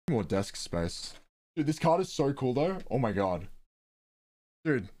More desk space. Dude, this card is so cool though. Oh my god.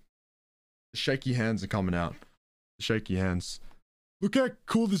 Dude. The shaky hands are coming out. The shaky hands. Look how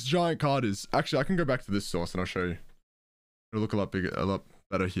cool this giant card is. Actually, I can go back to this source and I'll show you. It'll look a lot bigger, a lot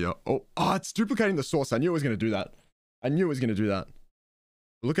better here. Oh, it's duplicating the source. I knew it was going to do that. I knew it was going to do that.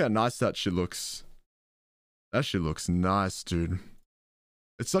 Look how nice that shit looks. That shit looks nice, dude.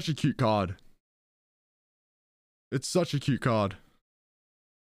 It's such a cute card. It's such a cute card.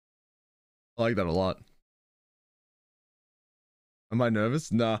 I like that a lot. Am I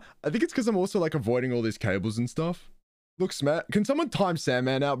nervous? Nah. I think it's because I'm also like avoiding all these cables and stuff. Look, Smatt. Can someone time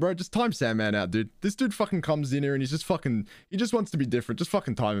Sandman out, bro? Just time Sandman out, dude. This dude fucking comes in here and he's just fucking... He just wants to be different. Just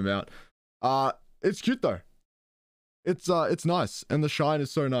fucking time him out. It's cute though. It's nice. And the shine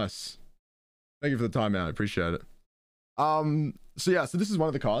is so nice. Thank you for the timeout. I appreciate it. So yeah, so this is one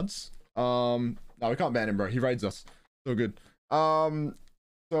of the cards. No, we can't ban him, bro. He raids us. So good.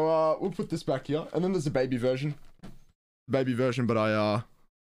 So we'll put this back here. And then there's a baby version. Baby version, but I'll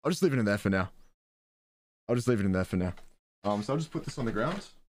just leave it in there for now. I'll just leave it in there for now. So I'll just put this on the ground.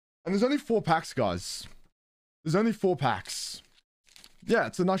 And there's only 4 packs, guys. There's only 4 packs. Yeah,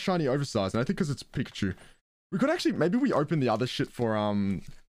 it's a nice shiny oversized. And I think because it's Pikachu. We could actually, maybe we open the other shit for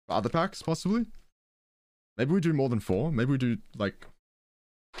other packs, possibly. Maybe we do more than 4. Maybe we do, like...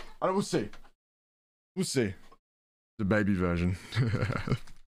 I don't know, we'll see. We'll see. The baby version.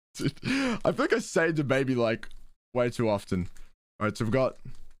 Dude, I feel like I say the baby, like, way too often. Alright, so we've got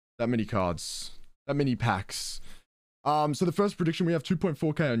that many cards. That many packs. So the first prediction, we have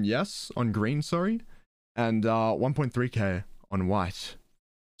 2.4k on yes, on green, sorry. And 1.3k on white.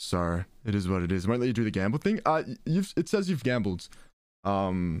 So, it is what it is. Won't let you do the gamble thing. It says you've gambled.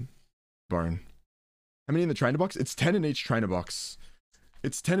 Bone. How many in the trainer box? It's 10 in each trainer box.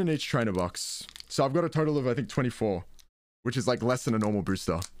 It's 10 in each trainer box. So I've got a total of, I think, 24. Which is, like, less than a normal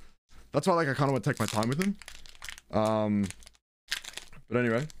booster. That's why, like, I kind of want to take my time with them. But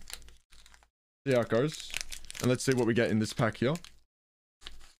anyway. See how it goes. And let's see what we get in this pack here.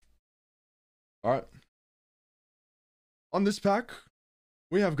 Alright. On this pack,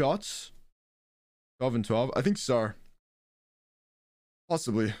 we have got 12 and 12. I think so.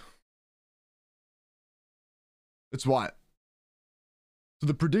 Possibly. It's white. So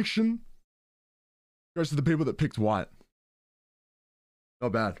the prediction goes to the people that picked white.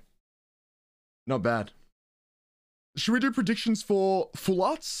 Not bad. Not bad. Should we do predictions for full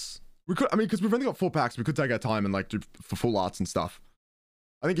arts? We could, I mean, because we've only got 4 packs, we could take our time and like do for full arts and stuff.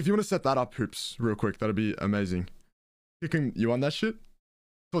 I think if you want to set that up, Hoops, real quick, that'd be amazing. Kicking you on that shit?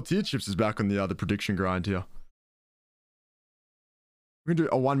 Tortilla Chips is back on the prediction grind here. We can do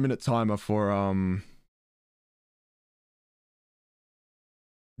a 1-minute timer for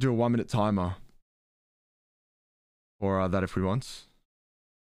do a 1-minute timer for that if we want.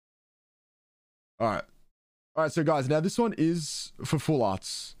 Alright. Alright, so guys, now this one is for full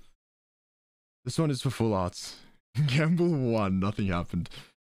arts. This one is for full arts. Gamble 1, nothing happened.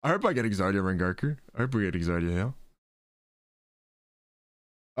 I hope I get Exodia Rengoku. I hope we get Exodia here.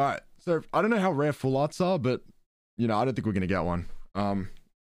 Alright, so I don't know how rare full arts are, but you know, I don't think we're gonna get one. I'm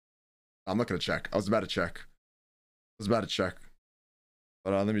not gonna check. I was about to check.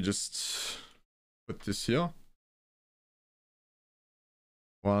 But let me just put this here.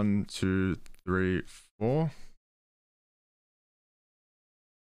 1, 2, 3, 4.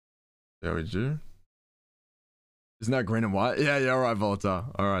 There we do. Isn't that green and white? Yeah, alright, Volta.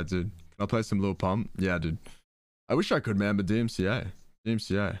 Alright, dude. Can I play some Lil Pump? Yeah, dude. I wish I could, man, but DMCA.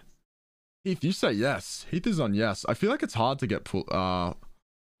 Heath, you say yes. Heath is on yes. I feel like it's hard to get full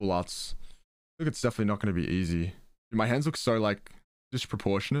arts. I think it's definitely not going to be easy. My hands look so, like,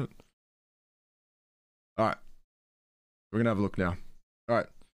 disproportionate. Alright. We're going to have a look now. Alright.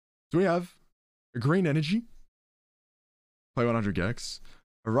 So we have a green energy. Play 100 Gex.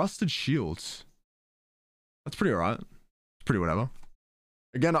 A rusted shield. That's pretty alright. It's pretty whatever.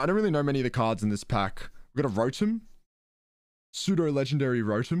 Again, I don't really know many of the cards in this pack. We've got a Rotom. Pseudo-legendary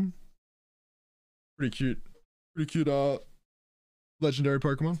Rotom. Pretty cute. Legendary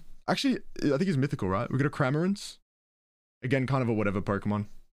Pokemon. Actually, I think he's mythical, right? We've got a Cramorant. Again, kind of a whatever Pokemon.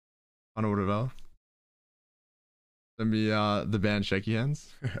 Kind of whatever. Send me the band Shaky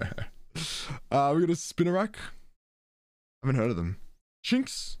Hands. We got a Spinarak. I haven't heard of them.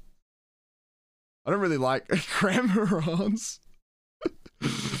 Chinks. I don't really like Cramorants. You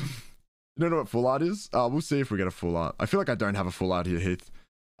don't know what full art is? We'll see if we get a full art. I feel like I don't have a full art here, Heath.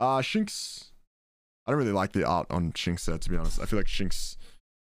 Shinx. I don't really like the art on Shinx set, to be honest. I feel like Shinx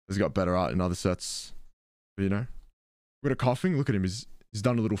has got better art in other sets. But, you know. We got a Coughing. Look at him. He's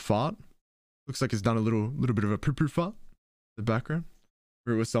done a little fart. Looks like he's done a little bit of a poo-poo fart in the background.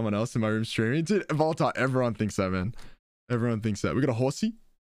 Or it was someone else in my room streaming. Dude, Volta, everyone thinks that, man. Everyone thinks that. We got a horsey.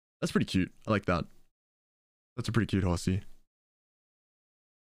 That's pretty cute. I like that. That's a pretty cute horsey.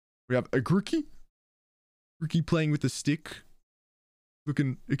 We have a Grookey. Grookey playing with a stick.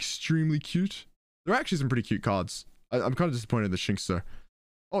 Looking extremely cute. There are actually some pretty cute cards. I'm kind of disappointed in the Shinx though.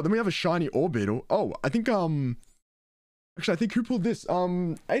 Oh, then we have a shiny Orbeetle. Oh, I think, actually, I think who pulled this?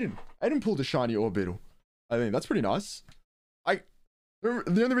 Aiden. Aiden pulled a shiny Orbeetle. I think that's pretty nice.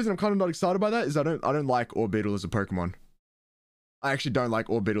 The only reason I'm kind of not excited by that is I don't like Orbeetle as a Pokemon. I actually don't like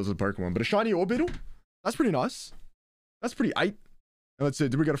Orbeetle as a Pokemon, but a shiny Orbeetle, that's pretty nice. That's pretty 8. And let's see,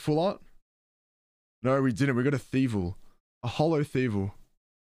 did we get a full art? No, we didn't. We got a Thievul. A holo Thievul.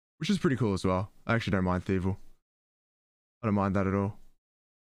 Which is pretty cool as well. I actually don't mind Thievul. I don't mind that at all.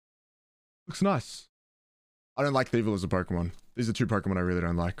 Looks nice. I don't like Thievul as a Pokemon. These are two Pokemon I really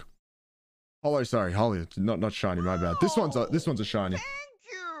don't like. Holo, sorry, holo, not shiny. My bad. This one's a shiny. Thank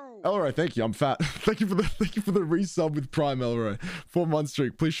you, Elroy. Thank you. I'm fat. thank you for the resub with Prime Elroy. 4-month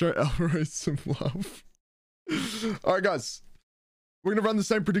streak. Please show Elroy some love. All right, guys. We're gonna run the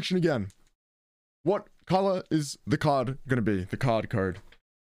same prediction again. What color is the card gonna be? The card code.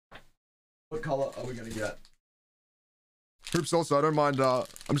 What color are we gonna get? Hoops. Also, I don't mind. I'm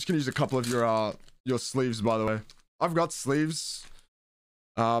just gonna use a couple of your sleeves, by the way. I've got sleeves.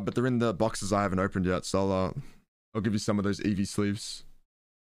 But they're in the boxes I haven't opened yet, so I'll give you some of those Eevee sleeves.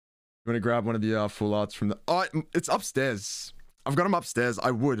 I'm gonna grab one of the full arts from the... Oh, it's upstairs. I've got them upstairs.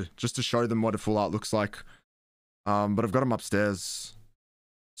 I would, just to show them what a full art looks like. But I've got them upstairs.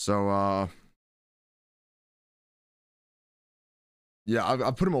 So, yeah,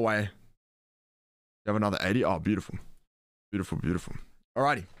 I've put them away. You have another 80? Oh, beautiful. Beautiful, beautiful.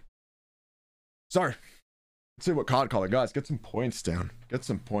 Alrighty. So, let's see what card color. Guys, get some points down. Get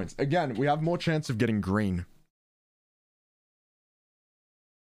some points. Again, we have more chance of getting green.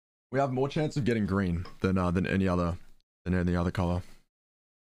 We have more chance of getting green than any other color.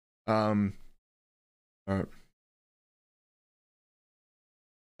 Alright.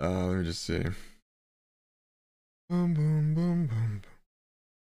 Let me just see. Boom, boom, boom, boom.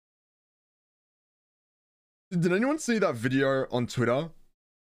 Did anyone see that video on Twitter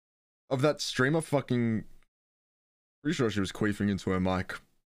of that streamer fucking... Pretty sure she was queefing into her mic.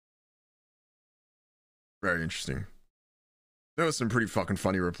 Very interesting. There were some pretty fucking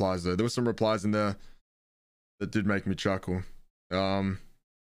funny replies though. There were some replies in there that did make me chuckle. Alright.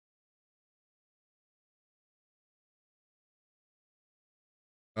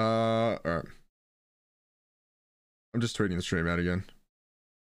 I'm just tweeting the stream out again.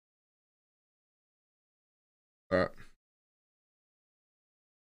 Alright.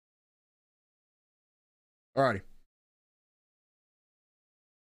 Alrighty.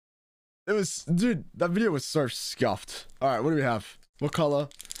 It was, dude, that video was so scuffed. Alright, what do we have? What color?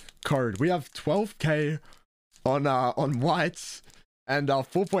 Code. We have 12k on white and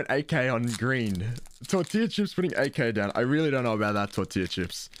 4.8k on green. Tortilla chips putting 8k down. I really don't know about that, tortilla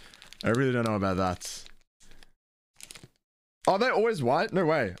chips. I really don't know about that. Are they always white? No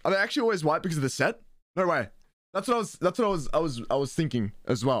way. Are they actually always white because of the set? No way. That's what I was thinking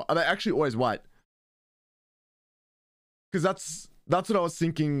as well. Are they actually always white? Because that's what I was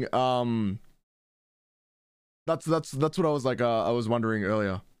thinking. That's what I was like. I was wondering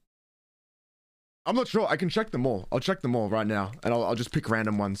earlier. I'm not sure. I can check them all. I'll check them all right now, and I'll just pick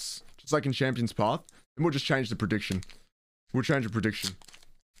random ones, just like in Champions Path, and we'll just change the prediction. We'll change the prediction.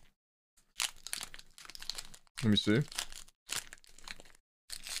 Let me see.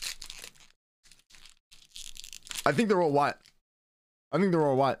 I think they're all white. I think they're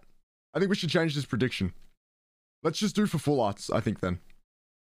all white. I think we should change this prediction. Let's just do for full arts, I think then.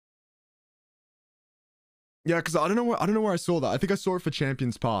 Yeah, because I don't know where I saw that. I think I saw it for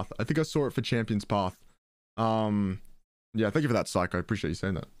Champions Path. Yeah, thank you for that, Psycho. I appreciate you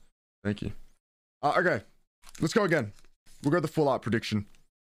saying that. Thank you. Okay. Let's go again. We'll go the full art prediction.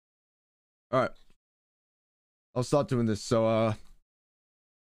 Alright. I'll start doing this. So 1,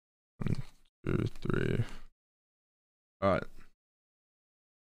 2, 3. Alright.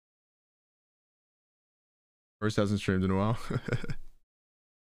 First hasn't streamed in a while.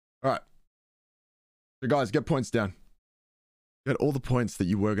 Alright. So guys, get points down. Get all the points that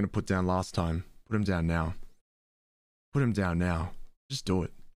you were going to put down last time. Put them down now. Put them down now. Just do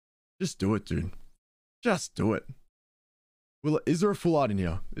it. Just do it, dude. Just do it. Is there a full art in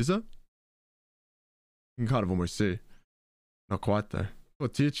here? Is there? You can kind of almost see. Not quite though.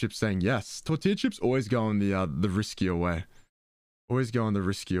 Tortilla Chips saying yes. Tortilla Chips always go on the riskier way. Always go on the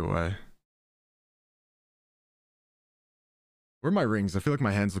riskier way. Where are my rings? I feel like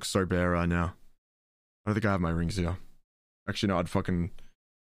my hands look so bare right now. I don't think I have my rings here. Actually, no, I'd fucking...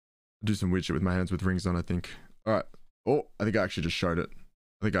 Do some weird shit with my hands with rings on, I think. All right. Oh, I think I actually just showed it.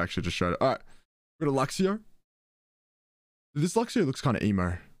 All right. Go to Luxio. This Luxio looks kind of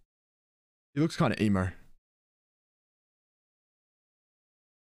emo. He looks kind of emo.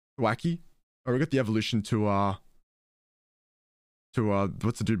 Wacky. Oh, we got the evolution to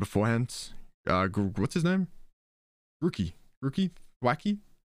what's the dude beforehand? What's his name? Rookie. Wacky.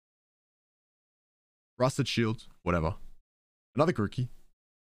 Rusted Shield. Whatever. Another Grookey.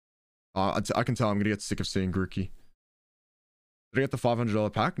 I can tell I'm gonna get sick of seeing Grookey. Did I get the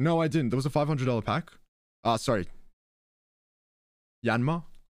 $500 pack? No, I didn't. There was a $500 pack. Sorry. Yanma.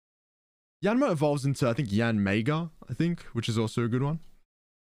 Yanma evolves into, I think, Yan Mega, which is also a good one.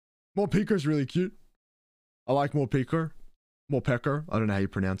 Morpeko is really cute. I like Morpeko. Morpeko. I don't know how you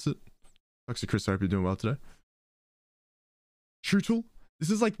pronounce it. Actually, Chris, I hope you're doing well today. Shootle. This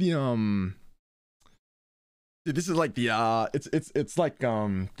is like the, dude, this is like the, it's like,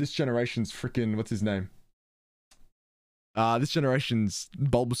 this generation's freaking, what's his name? This generation's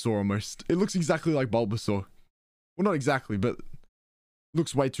Bulbasaur almost. It looks exactly like Bulbasaur. Well, not exactly, but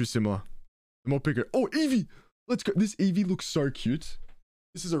looks way too similar. Morpeko. Oh, Eevee! Let's go. This Eevee looks so cute.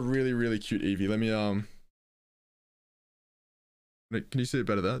 This is a really, really cute Eevee. Let me, can you see it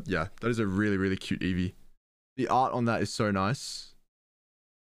better there? Yeah, that is a really, really cute Eevee. The art on that is so nice.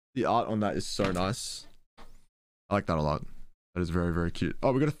 I like that a lot. That is very, very cute.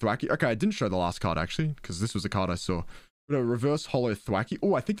 Oh, we got a Thwacky. Okay, I didn't show the last card, actually, because this was the card I saw. We got a reverse holo Thwacky.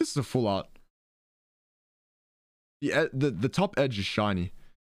 Oh, I think this is a full art. The top edge is shiny.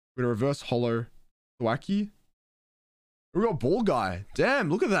 We got a reverse holo Thwacky. We got Ball Guy. Damn,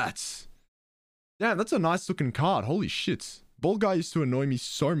 look at that. Damn, that's a nice looking card. Holy shit. Ball Guy used to annoy me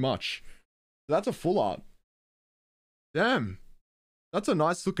so much. That's a full art. Damn. That's a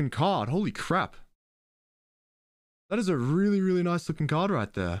nice looking card. Holy crap. That is a really, really nice looking card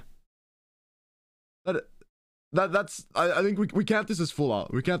right there. That's I think we count this as full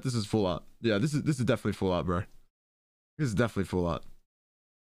art. Yeah, this is definitely full art, bro. This is definitely full art.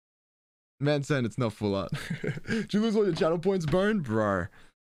 Man saying it's not full art. Did you lose all your channel points, Bone? Bro,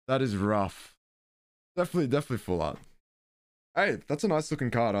 that is rough. Definitely full art. Hey, that's a nice looking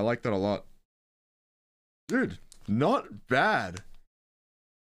card. I like that a lot. Dude, not bad.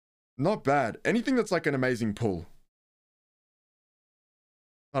 Not bad. Anything that's like an amazing pull.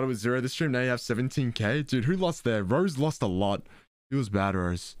 Thought it was 0 this stream. Now you have 17k. Dude, who lost there? Rose lost a lot. It was bad,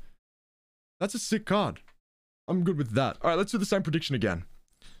 Rose. That's a sick card. I'm good with that. All right, let's do the same prediction again.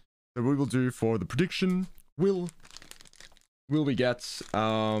 So we will do for the prediction. Will we get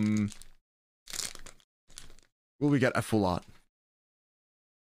a full art?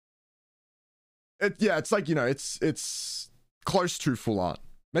 Yeah, it's like, you know, it's close to full art.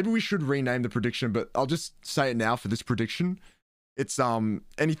 Maybe we should rename the prediction, but I'll just say it now for this prediction. It's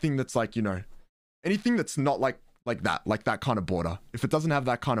anything that's like, you know, anything that's not like that kind of border. If it doesn't have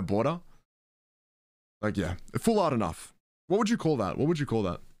that kind of border, like, yeah, full art enough. What would you call that?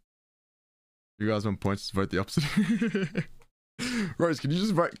 You guys want points to vote the opposite? Rose, can you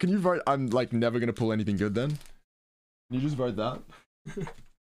just vote? Can you vote? I'm like never gonna pull anything good then. Can you just vote that? So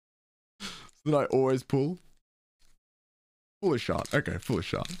that I always pull. Full of shot. Okay, full of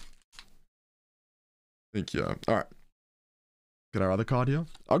shot. Thank you. All right. Get our other card here.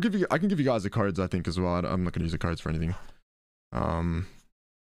 I can give you guys the codes, I think, as well. I'm not gonna use the codes for anything.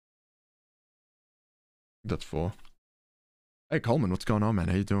 That's 4. Hey Coleman, what's going on, man?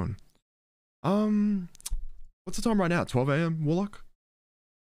 How you doing? What's the time right now? 12 a.m. Warlock?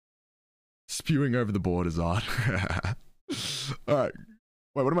 Spewing over the board is art. All right.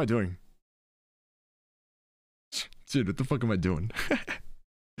 Wait, what am I doing? Dude, what the fuck am I doing?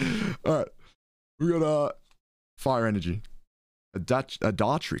 All right. We got Fire Energy. A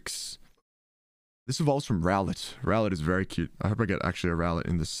Dartrix. This evolves from Rowlet. Rowlet is very cute. I hope I get actually a Rowlet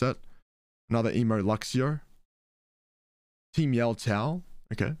in this set. Another Emo Luxio. Team Yell Towel.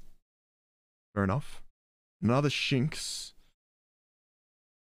 Okay. Fair enough. Another Shinx.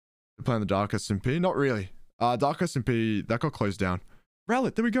 They're playing the Dark SMP. Not really. Dark SMP, that got closed down.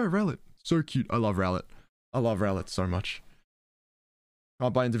 Rowlet, there we go, Rowlet. So cute. I love Rowlet. I love Rowlet so much.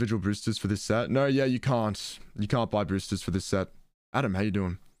 Can't buy individual boosters for this set. No, yeah, you can't. You can't buy boosters for this set. Adam, how you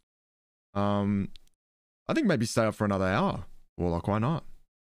doing? I think maybe stay up for another hour. Warlock, why not?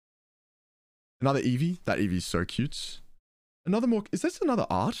 Another Eevee. That Eevee is so cute. Another more. Is this another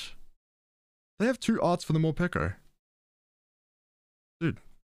art? They have 2 arts for the Morpeko. Dude.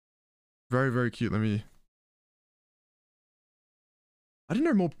 Very, very cute. Let me... I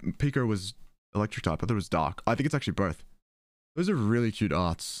didn't know Morpeko was electric type. I thought it was dark. I think it's actually both. Those are really cute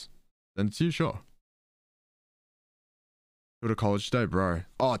arts. Then it's you, sure. Go to college today, bro.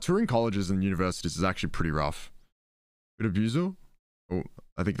 Oh, touring colleges and universities is actually pretty rough. Good abusal. Oh,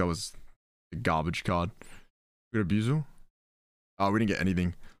 I think that was a garbage card. Good abusal. Oh, we didn't get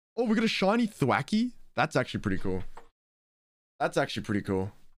anything. Oh, we got a shiny Thwacky. That's actually pretty cool. That's actually pretty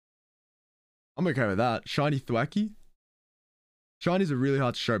cool. I'm okay with that. Shiny Thwacky. Shinies are really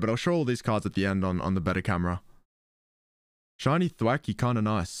hard to show, but I'll show all these cards at the end on the better camera. Shiny Thwacky, kind of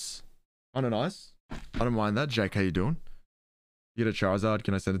nice. Kind of nice. I don't mind that. Jake, how you doing? You get a Charizard?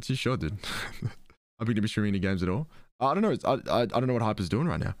 Can I send it to you? Sure, dude. I'm going to be streaming any games at all. I don't know. I don't know what Hyper's doing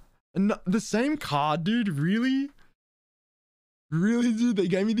right now. And the same card, dude. Really? Really, dude? They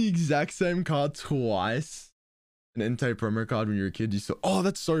gave me the exact same card twice. An Entei promo card when you were a kid. You saw. Oh,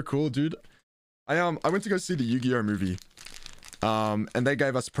 that's so cool, dude. I went to go see the Yu-Gi-Oh movie. And they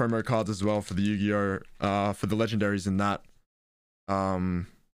gave us promo cards as well for the Yu-Gi-Oh, for the legendaries in that. That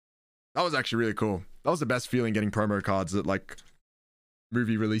was actually really cool. That was the best feeling, getting promo cards at like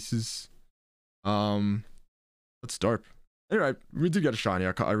movie releases. That's dope. Anyway, we did get a shiny.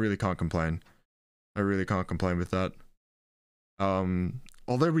 I really can't complain. I really can't complain with that.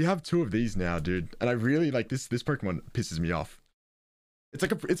 Although we have 2 of these now, dude, and I really like this Pokemon pisses me off. It's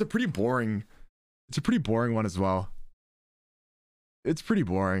like it's a pretty boring one as well. It's pretty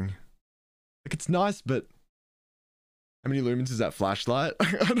boring. Like, it's nice, but how many lumens is that flashlight?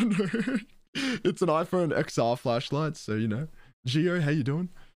 I don't know. It's an iPhone XR flashlight, so you know. Gio, how you doing?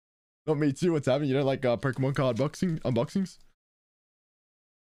 Not me too. What's happening? You don't like Pokemon card unboxings?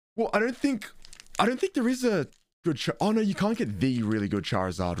 Well, I don't think there is a good. Oh no, you can't get the really good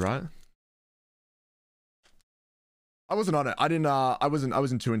Charizard, right? I wasn't on it. I didn't. I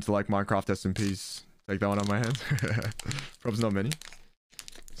wasn't too into like Minecraft SMPs. Take that one on my hands. Probably not many.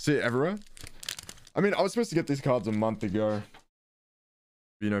 See it everywhere. I mean, I was supposed to get these cards a month ago.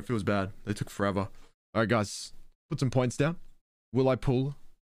 But, you know, it feels bad. They took forever. All right, guys, put some points down. Will I pull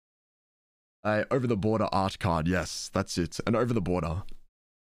a over the border art card? Yes, that's it. An over the border.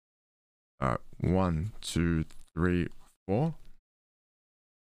 All right, 1, 2, 3, 4.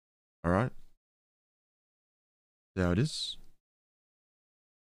 All right. There it is.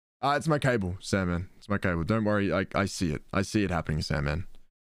 It's my cable, Sandman. It's my cable. Don't worry. I see it. I see it happening, Sandman.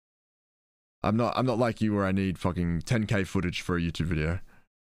 I'm not like you where I need fucking 10K footage for a YouTube video.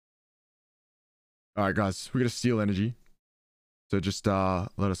 All right, guys, we got a steel energy. So just let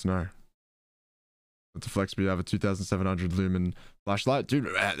us know. What's the flex speed? I have a 2700 lumen flashlight,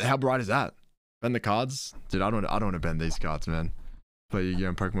 dude. How bright is that? Bend the cards, dude. I don't want to bend these cards, man. Play Yu-Gi-Oh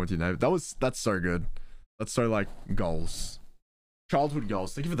and Pokemon with your neighbor. That's so good. That's so like goals. Childhood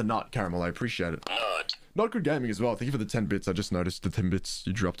goals. Thank you for the nut, Caramel. I appreciate it. Not good gaming as well. Thank you for the 10 bits. I just noticed the 10 bits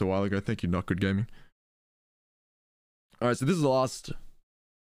you dropped a while ago. Thank you, not good gaming. All right, so this is the last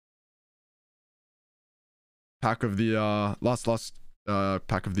pack of the last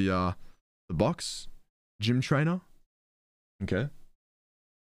pack of the box. Gym trainer. Okay.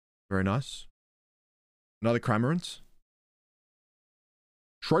 Very nice. Another Cramorant.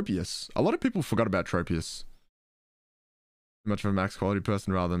 Tropius. A lot of people forgot about Tropius. Too much of a max quality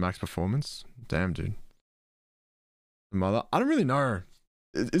person rather than max performance. Damn, dude. Mother, I don't really know.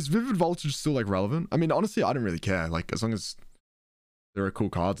 Is Vivid Voltage still like relevant? I mean, honestly, I don't really care. Like, as long as there are cool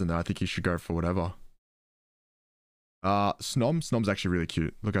cards in there, I think you should go for whatever. Snom's actually really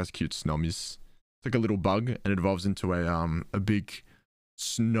cute. Look how cute Snom is. It's like a little bug, and it evolves into a big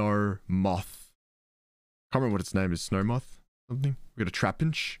snow moth. Can't remember what its name is. Snow moth something. We got a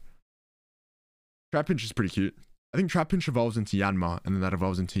Trapinch. Trapinch is pretty cute. I think Trapinch evolves into Yanma, and then that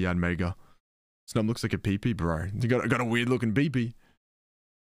evolves into Yanmega. Snom looks like a PP, bro. You got a weird looking BP.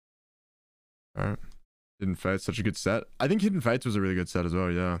 Alright. Hidden Fates, such a good set. I think Hidden Fates was a really good set as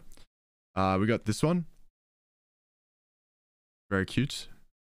well, yeah. We got this one. Very cute.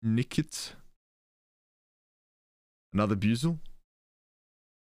 Nickit. Another Buzel.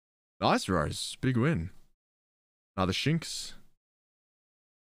 Nice, Rose. Big win. Another Shinx.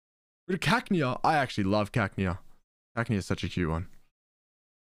 We got Cacnea. I actually love Cacnea. Cacnea is such a cute one.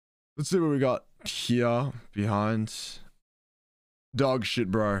 Let's see what we got here behind. Dog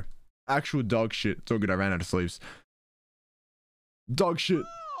shit, bro. Actual dog shit. It's all good. I ran out of sleeves. Dog shit.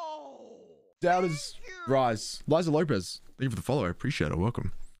 Doubters rise. Liza Lopez. Thank you for the follow. I appreciate it.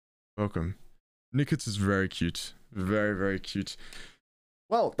 Welcome. Welcome. Nickets is very cute. Very, very cute.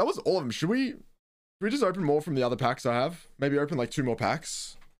 Well, that was all of them. Should we just open more from the other packs I have? Maybe open like 2 more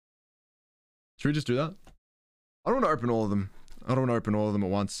packs? Should we just do that? I don't want to open all of them. I don't want to open all of them at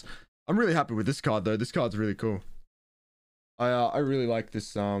once. I'm really happy with this card though. This card's really cool. I really like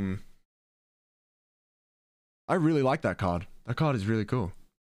this. I really like that card. That card is really cool.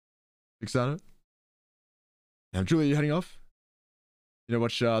 Excited? Now, Julia, you heading off? You know,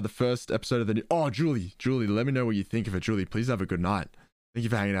 watch the first episode of the new... Oh, Julie, let me know what you think of it. Julie, please have a good night. Thank you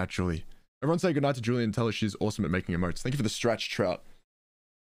for hanging out, Julie. Everyone say good night to Julie and tell her she's awesome at making emotes. Thank you for the stretch, Trout.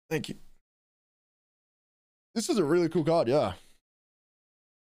 Thank you. This is a really cool card, yeah.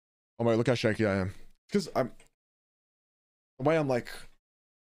 Oh my, look how shaky I am. Because I'm... The way I'm like...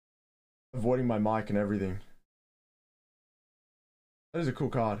 avoiding my mic and everything. That is a cool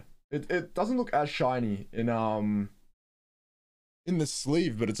card. It doesn't look as shiny in the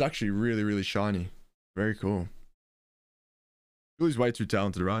sleeve, but it's actually really, really shiny. Very cool. Julie's way too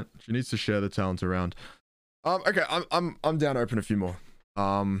talented, right? She needs to share the talent around. Okay, I'm down to open a few more.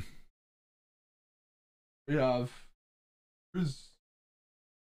 We have who's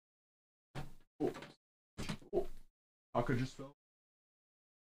Kaka just fell.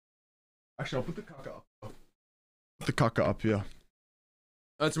 Actually, I'll put the Kaka up. Put the Kaka up here.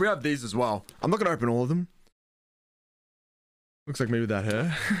 So we have these as well. I'm not gonna open all of them. Looks like maybe that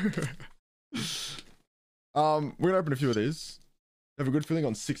hair. We're gonna open a few of these. I have a good feeling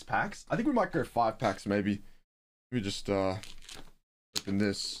on 6 packs. I think we might go 5 packs maybe. Let me just open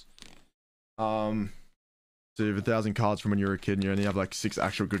this. So you have 1,000 cards from when you were a kid and you only have like 6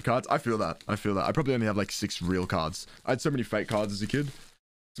 actual good cards. I feel that. I probably only have like 6 real cards. I had so many fake cards as a kid.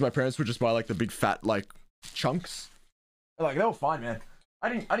 So my parents would just buy like the big fat like chunks. Like they were fine, man. I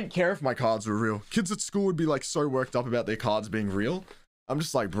didn't care if my cards were real. Kids at school would be like so worked up about their cards being real. I'm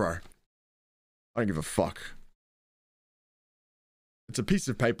just like, bro, I don't give a fuck. It's a piece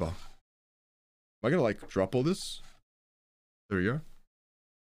of paper. Am I gonna like drop all this? There we go.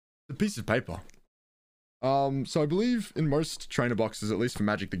 It's a piece of paper. So I believe in most trainer boxes, at least for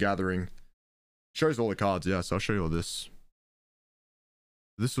Magic the Gathering, shows all the cards. Yeah, so I'll show you all this.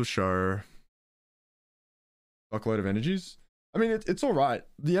 This will show a buckload of energies. I mean, it's all right.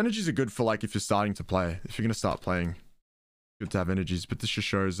 The energies are good for like if you're starting to play. If you're gonna start playing, good to have energies. But this just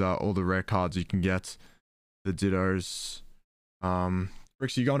shows all the rare cards you can get, the dittos.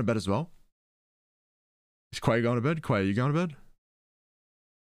 Rix, are you going to bed as well? Is Quay going to bed? Quay, are you going to bed?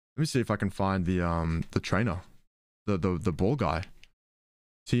 Let me see if I can find the trainer, the ball guy.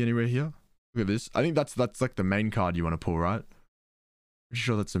 Is he anywhere here? Look at this. I think that's like the main card you want to pull, right? Pretty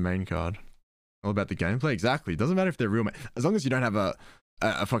sure that's the main card. All about the gameplay, exactly. Doesn't matter if they're real, as long as you don't have a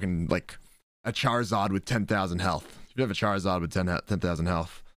fucking like a Charizard with 10,000 health. If you have a Charizard with 10,000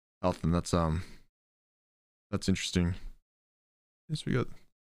 health, then that's interesting. Yes, we got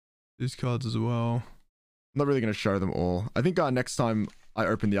these cards as well. I'm not really gonna show them all. I think next time I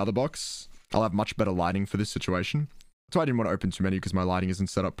open the other box, I'll have much better lighting for this situation. That's why I didn't want to open too many, because my lighting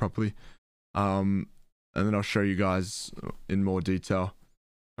isn't set up properly. And then I'll show you guys in more detail.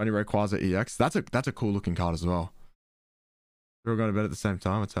 Tiny Rayquaza EX. That's a cool looking card as well. We're all going to bed at the same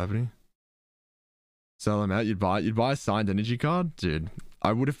time. What's happening? Sell them out. You'd buy a signed energy card? Dude,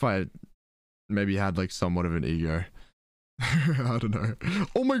 I would if I maybe had like somewhat of an ego. I don't know.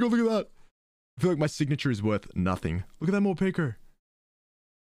 Oh my god, look at that. I feel like my signature is worth nothing. Look at that Morpeko.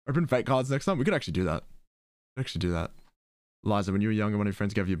 Open fake cards next time. We could actually do that. Liza, when you were younger, one of your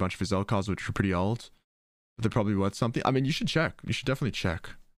friends gave you a bunch of his old cards which were pretty old, but they're probably worth something. I mean, you should check. You should definitely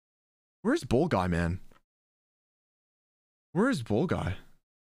check. Where's Ball Guy, man? Where is Ball Guy?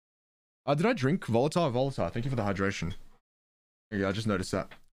 Did I drink Volatile? Thank you for the hydration. Yeah, I just noticed that.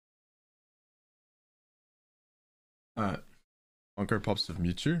 Alright. Funko Pops of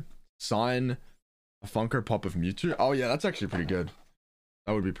Mewtwo. Sign a Funko Pop of Mewtwo. Oh yeah, that's actually pretty good.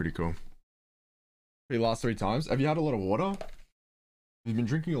 That would be pretty cool. The last 3 times. Have you had a lot of water? Have you been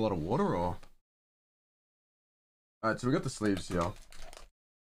drinking a lot of water or? Alright, so we got the sleeves here.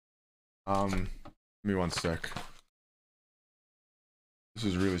 Give me one sec. This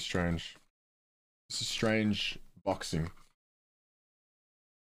is really strange. This is strange boxing.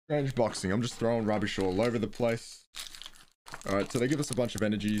 Strange boxing. I'm just throwing rubbish all over the place. Alright, so they give us a bunch of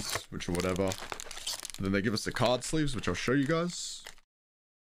energies, which are whatever. And then they give us the card sleeves, which I'll show you guys.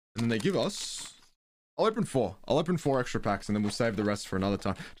 And then they give us... I'll open 4. I'll open 4 extra packs, and then we'll save the rest for another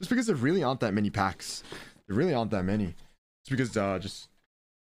time. Just because there really aren't that many packs. There really aren't that many. It's because,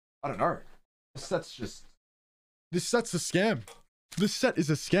 I don't know. This set's a scam. This set is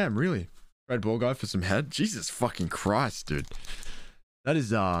a scam, really. Red Ball Guy for some head. Jesus fucking Christ, dude. That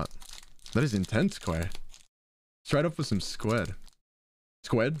is intense, Quay. Straight up for some squid.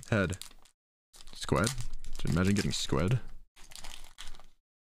 Squid? Head. Squid? Dude, imagine getting squid.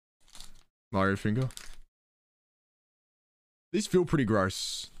 Mario finger. These feel pretty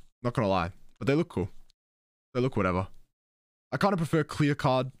gross. Not gonna lie. But they look cool. They look whatever. I kind of prefer clear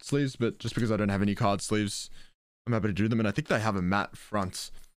card sleeves, but just because I don't have any card sleeves, I'm happy to do them. And I think they have a matte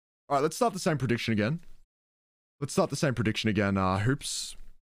front. Alright, let's start the same prediction again. Let's start the same prediction again. Hoops,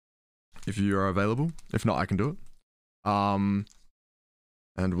 if you are available. If not, I can do it. And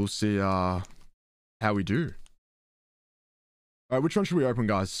we'll see how we do. All right, which one should we open,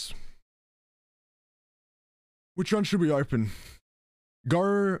 guys? Which one should we open?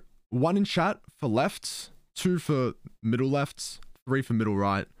 Go 1 in chat for left, 2 for middle left, 3 for middle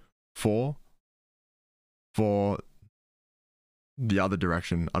right, 4 for the other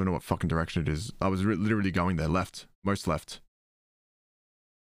direction. I don't know what fucking direction it is. I was literally going there. Left. Most left.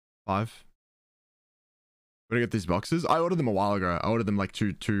 5. Where did I get these boxes? I ordered them a while ago. I ordered them like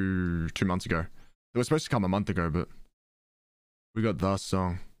two months ago. They were supposed to come a month ago, but we got the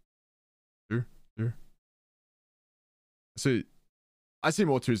song. 2. I see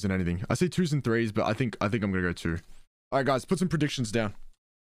more 2s than anything. I see 2s and 3s, but I think I'm gonna go 2. All right, guys, put some predictions down.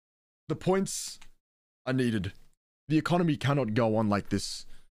 The points are needed. The economy cannot go on like this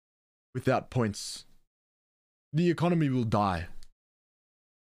without points. The economy will die.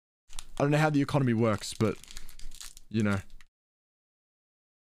 I don't know how the economy works, but you know.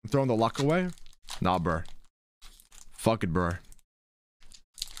 I'm throwing the luck away. Nah, bro. Fuck it, bro.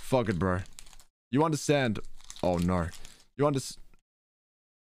 Fuck it, bro. You understand? Oh no. You understand?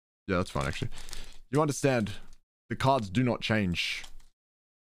 Yeah, that's fine actually. You understand? The cards do not change.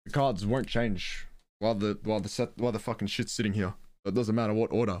 The cards won't change while the fucking shit's sitting here. It doesn't matter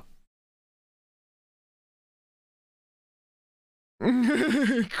what order.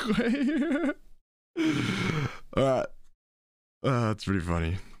 Alright. That's pretty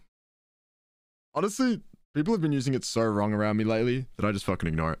funny. Honestly, people have been using it so wrong around me lately that I just fucking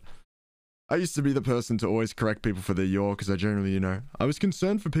ignore it. I used to be the person to always correct people for their yaw because I generally, you know, I was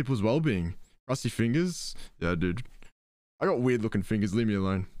concerned for people's well-being. Rusty fingers? Yeah, dude. I got weird looking fingers, leave me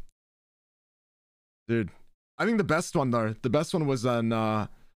alone. Dude. I think the best one though, the best one was on,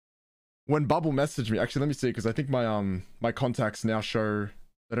 when Bubble messaged me. Actually, let me see, because I think my my contacts now show,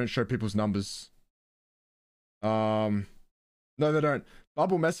 they don't show people's numbers. No, they don't.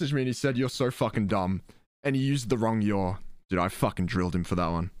 Bubble messaged me and he said, "You're so fucking dumb." And he used the wrong yaw. Dude, I fucking drilled him for that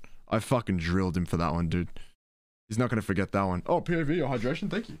one. I fucking drilled him for that one, dude. He's not gonna forget that one. Oh, POV or hydration?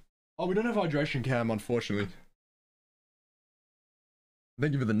 Thank you. Oh, we don't have hydration cam, unfortunately.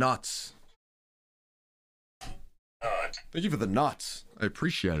 Thank you for the nuts. Thank you for the nuts. I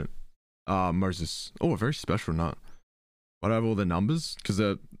appreciate it. Moses. Oh, a very special nut. Why do I have all their numbers? Because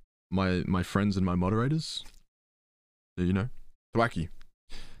they're my friends and my moderators. Yeah, you know. Thwacky.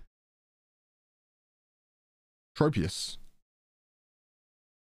 Tropius.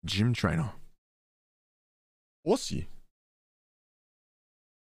 Gym trainer. Aussie.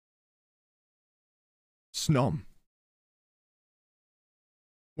 Snom.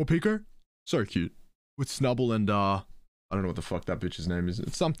 Well, Pico? So cute. With Snubble and, I don't know what the fuck that bitch's name is.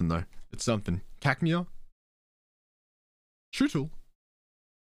 It's something, though. It's something. Cacnea? Shootle?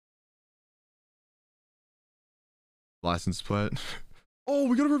 License plate. Oh,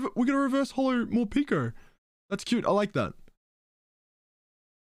 we gotta reverse hollow more Pico. That's cute. I like that.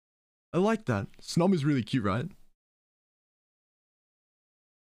 I like that. Snom is really cute, right?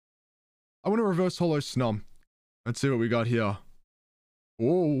 I want to reverse hollow Snom. Let's see what we got here.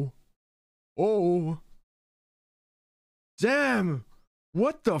 Oh. Oh. Damn.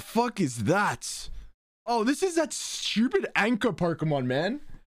 What the fuck is that? Oh, this is that stupid anchor Pokemon, man.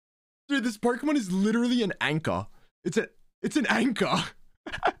 Dude, this Pokemon is literally an anchor. It's an anchor.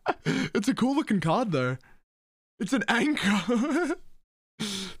 It's a cool looking card though. It's an anchor.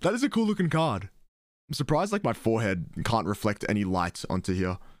 That is a cool looking card. I'm surprised like my forehead can't reflect any light onto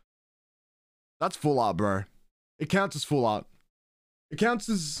here. That's full art, bro. It counts as full art. It counts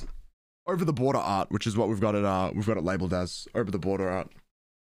as over the border art, which is what we've got it labeled as over the border art.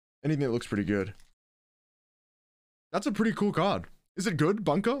 Anything that looks pretty good. That's a pretty cool card. Is it good,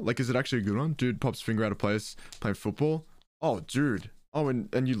 Bunker? Like, is it actually a good one? Dude pops finger out of place playing football. Oh, dude. Oh,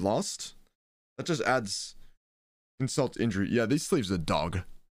 and you lost? That just adds insult to injury. Yeah, these sleeves are dog.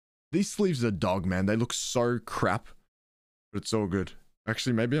 These sleeves are dog, man. They look so crap. But it's all good.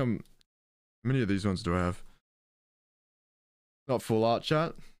 Actually, maybe how many of these ones do I have? Not full art,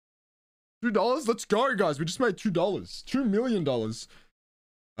 chat. $2? Let's go, guys. We just made $2. $2 million.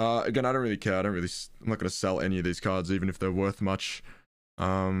 Again, I don't really care. I'm not going to sell any of these cards, even if they're worth much.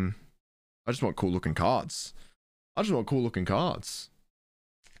 I just want cool looking cards. I just want cool looking cards.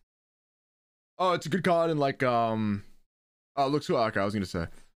 Oh, it's a good card and like, oh, it looks cool. Okay, I was going to say.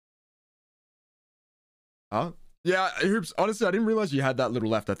 Huh? Yeah, Hoops, honestly, I didn't realize you had that little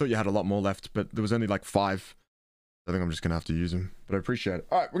left. I thought you had a lot more left, but there was only like 5. I think I'm just going to have to use them, but I appreciate it.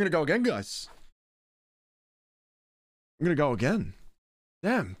 All right, we're going to go again, guys. I'm going to go again.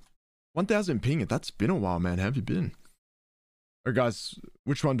 Damn. 1,000 ping. That's been a while, man. How have you been? Alright, guys.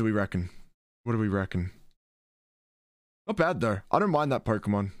 Which one do we reckon? What do we reckon? Not bad, though. I don't mind that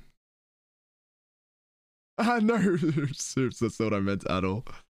Pokemon. No, Soups. That's not what I meant at all.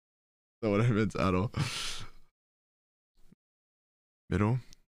 That's not what I meant at all. Middle.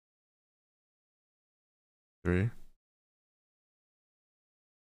 3.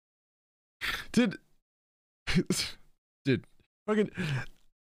 Dude. Fucking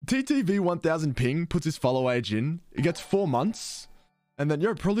TTV 1000 ping puts his follow age in. It gets 4 months. And then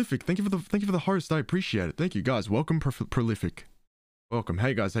you're prolific. Thank you for the host. I appreciate it. Thank you guys. Welcome, prolific. Welcome.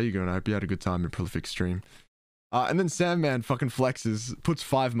 Hey guys, how you going? I hope you had a good time in prolific stream. And then Sandman fucking flexes, puts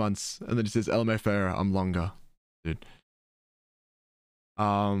 5 months, and then he says, LMFAO, I'm longer. Dude.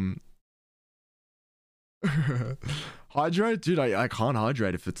 Hydrate? Dude, I can't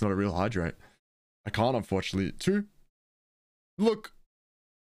hydrate if it's not a real hydrate. I can't, unfortunately. 2. Look.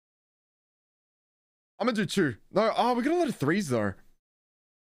 I'm gonna do 2. No, we got a lot of 3s though.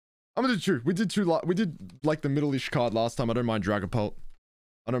 I'm gonna do 2. We did like the middle-ish card last time. I don't mind Dragapult.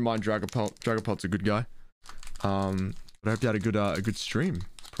 I don't mind Dragapult. Dragapult's a good guy. But I hope you had a good stream.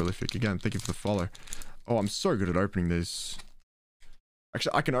 Prolific. Again, thank you for the follow. Oh, I'm so good at opening these.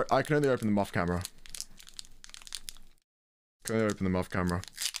 Actually, I can only open them off camera. Can only open them off camera.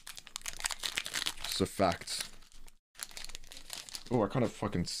 It's a fact. Oh, I kind of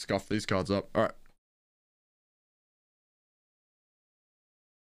fucking scuffed these cards up. Alright.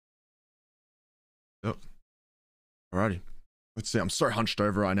 Yep. Alrighty. Let's see. I'm so hunched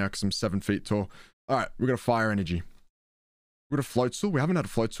over right now because I'm 7 feet tall. Alright, we got a Fire Energy. We got a Floatzel. We haven't had a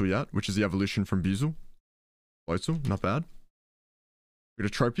Floatzel yet, which is the evolution from Buizel. Floatzel, not bad. We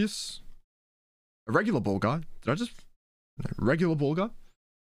got a Tropius. A regular ball guy. Did I just... No, regular ball guy.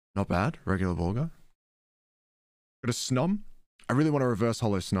 Not bad. Regular ball guy. Got a Snom. I really want a reverse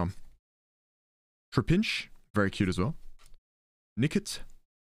holo Snom. Trapinch. Very cute as well. Nickit.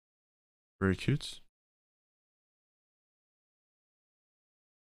 Very cute.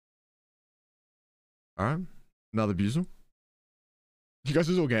 Alright. Another Buizel. You guys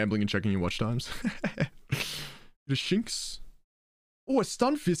are all gambling and checking your watch times. The Shinx. Oh, a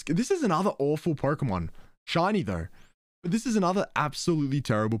Stunfisk. This is another awful Pokemon. Shiny though. But this is another absolutely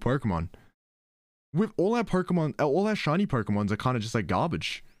terrible Pokemon. With all our Pokemon, all our shiny Pokemons are kind of just like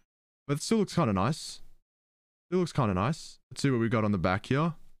garbage. But it still looks kind of nice. It looks kind of nice. Let's see what we got on the back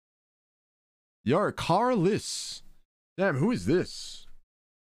here. Yo, Carlis. Damn, who is this?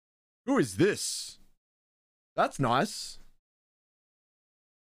 Who is this? That's nice.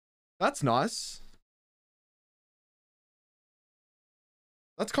 That's nice.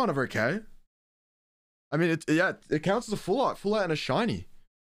 That's kind of okay. I mean, it counts as a full art and a shiny.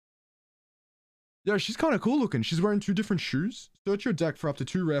 Yeah, she's kind of cool looking. She's wearing 2 different shoes. Search your deck for up to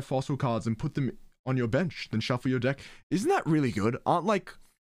 2 rare fossil cards and put them on your bench. Then shuffle your deck. Isn't that really good? Aren't like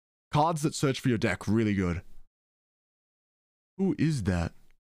cards that search for your deck really good? Who is that?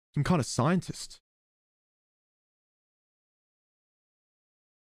 Some kind of scientist.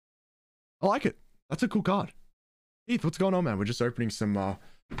 I like it. That's a cool card. Heath, what's going on, man? We're just opening some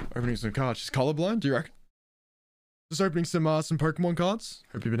cards. She's colorblind, do you reckon? Just opening some Pokemon cards.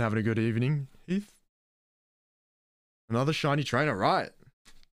 Hope you've been having a good evening, Heath. Another shiny trainer, right?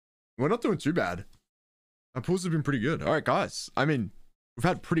 We're not doing too bad. Our pulls have been pretty good. All right, guys. I mean, we've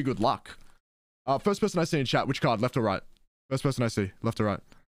had pretty good luck. First person I see in chat, which card? Left or right? First person I see, left or right?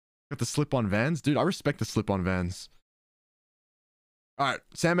 Got the slip-on Vans. Dude, I respect the slip-on Vans. All right,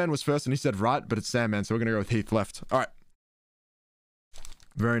 Sandman was first and he said right, but it's Sandman, so we're going to go with Heath left. All right.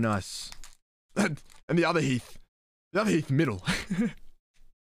 Very nice. And the other Heath. The other Heath, middle.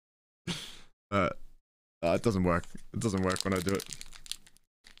 It doesn't work. It doesn't work when I do it.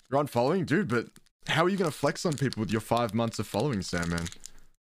 You're unfollowing? Dude, but how are you going to flex on people with your 5 months of following, Sandman?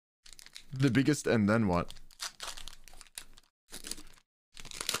 The biggest and then what?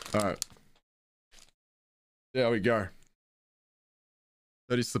 All right. There we go.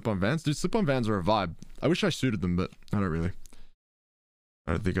 30 slip-on Vans. Dude, slip-on Vans are a vibe. I wish I suited them, but I don't really.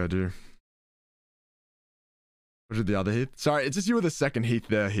 I don't think I do. What did the other Heath? Sorry, it's just you were the second Heath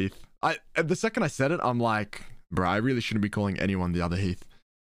there, Heath. The second I said it, I'm like, bro, I really shouldn't be calling anyone the other Heath.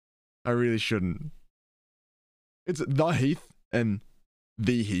 I really shouldn't. It's the Heath and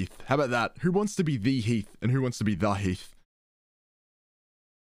the Heath. How about that? Who wants to be the Heath and who wants to be the Heath?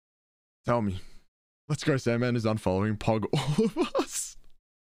 Tell me. Let's go, Sandman is unfollowing. Pog all of us.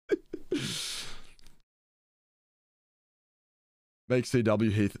 Make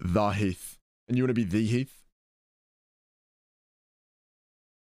CW Heath the Heath. And you want to be the Heath?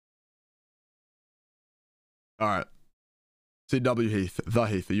 Alright. CW Heath. The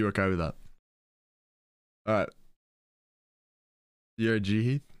Heath. Are you okay with that? Alright. DOG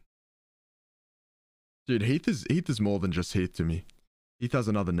Heath? Dude, Heath is more than just Heath to me. Heath has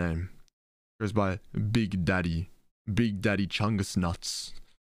another name. Goes by Big Daddy. Big Daddy Chungus Nuts.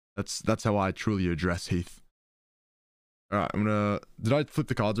 That's how I truly address Heath. Alright, I'm gonna... Did I flip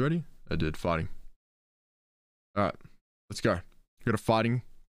the cards already? I did. Fighting. Alright. Let's go. Got a fighting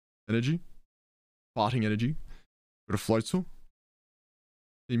energy. Farting energy. Got a floatzel.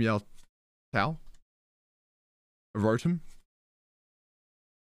 Female cow. A rotom.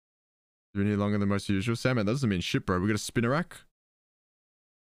 Do any longer than most usual? Sandman, that doesn't mean shit, bro. We got a Spinnerack.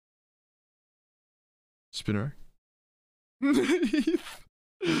 Spinnerack. Heath.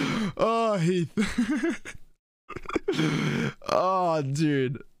 Oh, Heath. Oh,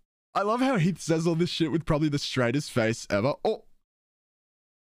 dude. I love how Heath says all this shit with probably the straightest face ever. Oh.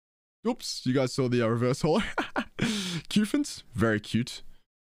 Oops. You guys saw the reverse holo. Cufins. Very cute.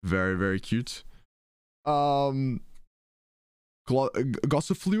 Very, very cute. Gossifleur?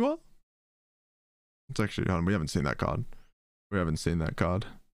 It's actually, hold on, we haven't seen that card. We haven't seen that card.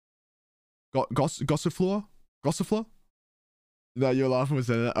 Gossifleur? Gossifleur? No, you're laughing when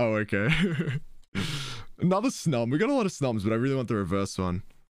saying that? Oh, okay. Another snum. We got a lot of snums, but I really want the reverse one.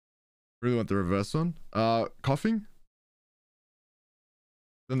 Really want the reverse one. Coughing?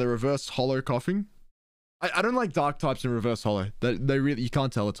 Then the reverse holo coughing. I don't like dark types in reverse holo. They really, you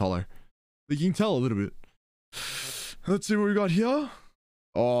can't tell it's holo. You can tell a little bit. Let's see what we got here.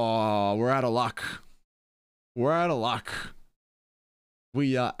 Oh, we're out of luck. We're out of luck.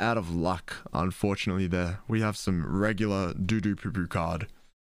 We are out of luck, unfortunately, there. We have some regular doo-doo poo-poo card.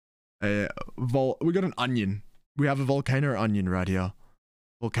 We got an onion. We have a volcano onion right here.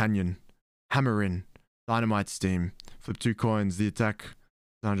 Volcanion. Hammer in. Dynamite steam. Flip 2 coins. The attack.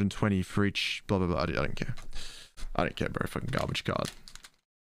 120 for each. Blah, blah, blah. I don't care. I don't care, bro. Fucking garbage card.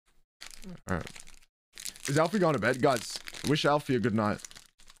 Alright. Is Alfie going to bed? Guys, wish Alfie a good night.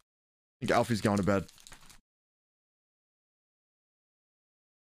 I think Alfie's going to bed.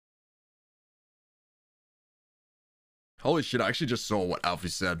 Holy shit, I actually just saw what Alfie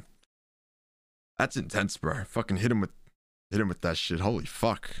said. That's intense, bro. Fucking hit him with that shit. Holy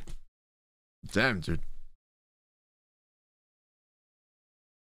fuck. Damn, dude.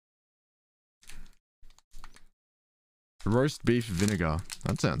 Roast beef vinegar.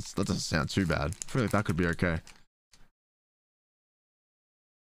 That doesn't sound too bad. I feel like that could be okay.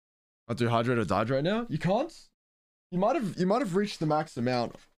 I'll do hydrate or dehydrate now. You can't? You might have reached the max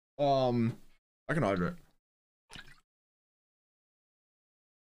amount. I can hydrate.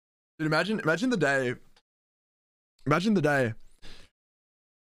 Dude, imagine the day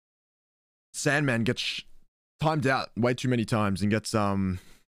Sandman gets timed out way too many times and gets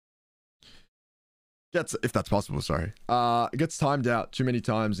if that's possible, sorry. Gets timed out too many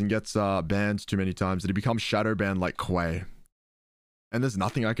times and gets banned too many times that he becomes shadow banned like Quay. And there's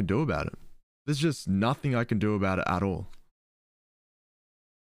nothing I can do about it. There's just nothing I can do about it at all.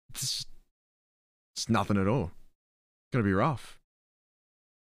 It's nothing at all. It's gonna be rough.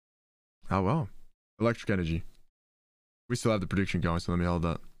 Oh well. Electric energy. We still have the prediction going, so let me hold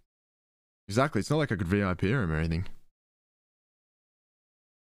that. Exactly, it's not like I could VIP him or anything.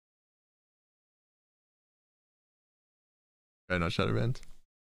 Okay, not shadow banned.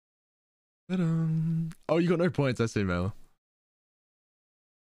 Oh, you got no points, I see, Mel.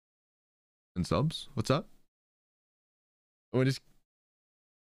 And subs? What's up? Oh, just...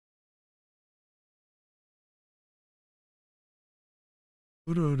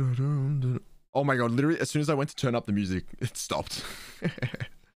 Oh my god, literally, as soon as I went to turn up the music, it stopped.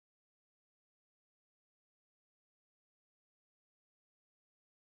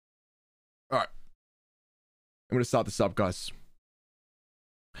 Alright. I'm gonna start this up, guys.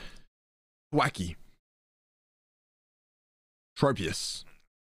 Wacky. Tropius.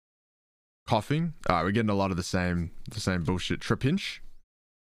 Coughing. Alright, we're getting a lot of the same bullshit. Trapinch.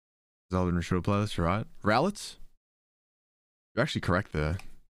 Zelda Ritual playlist, right? Rowlet. You're actually correct there.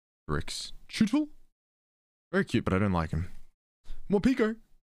 Bricks. Chutul. Very cute, but I don't like him. More Pico.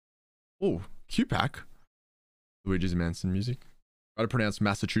 Oh, Q-Pack. Luigi's Manson music. Try to pronounce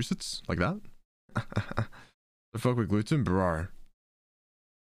Massachusetts like that. The fuck with gluten, bro.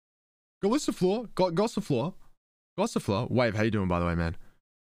 Gossifleur. Gossifleur. Gossifleur. Wave, how you doing, by the way, man?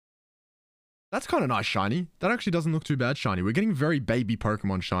 That's kind of nice, shiny. That actually doesn't look too bad, shiny. We're getting very baby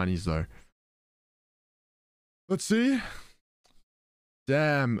Pokemon shinies, though. Let's see.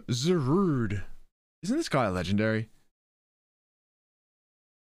 Damn, Zarude. Isn't this guy a legendary?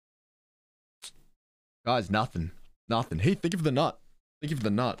 Guys, nothing. Nothing. Hey, think of the nut. Think of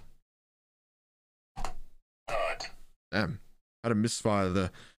the nut. Damn. Had a misfire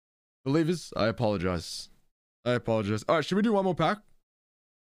there. Believers, I apologize. I apologize. All right, should we do one more pack?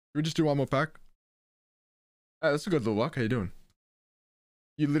 Should we just do one more pack? Hey, that's a good little luck. How you doing?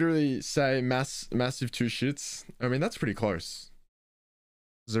 You literally say massive two shits. I mean, that's pretty close.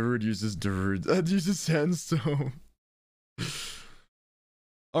 Zerud uses Darude. That uses Sandstorm.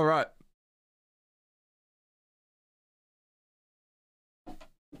 All right.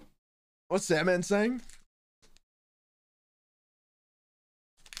 What's that man saying?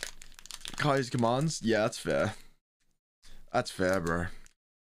 Kai's commands? Yeah, that's fair. That's fair, bro.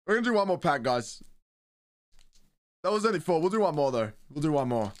 We're gonna do one more pack, guys. That was only 4. We'll do one more, though. We'll do one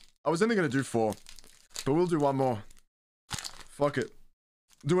more. I was only gonna do 4. But we'll do one more. Fuck it.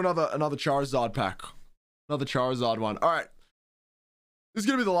 Do another Charizard pack. Another Charizard one. Alright. This is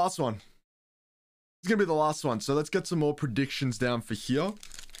gonna be the last one. It's gonna be the last one. So let's get some more predictions down for here.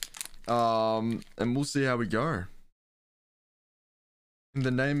 And we'll see how we go. In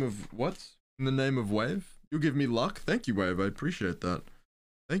the name of what? In the name of Wave? You'll give me luck? Thank you, Wave. I appreciate that.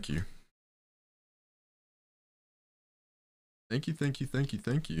 Thank you. Thank you, thank you, thank you,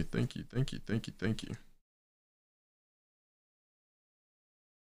 thank you, thank you, thank you, thank you, thank you.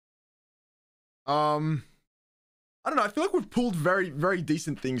 I don't know. I feel like we've pulled very, very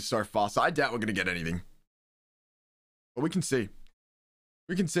decent things so far, so I doubt we're gonna get anything. But we can see.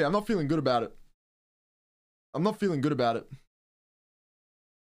 We can see. I'm not feeling good about it. I'm not feeling good about it.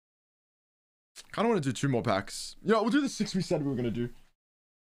 Kind of want to do 2 more packs. You know, we'll do the 6 we said we were gonna do.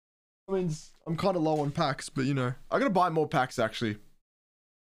 I mean, I'm kind of low on packs, but you know, I'm gonna buy more packs actually.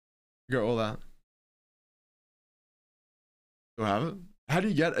 Go all that. Do I have it? How do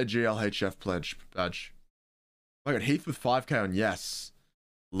you get a GLHF pledge badge? I got Heath with 5k on yes.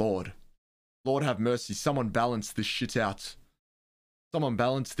 Lord. Lord have mercy. Someone balance this shit out. Someone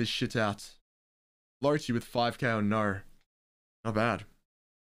balance this shit out. Lority with 5k on no. Not bad.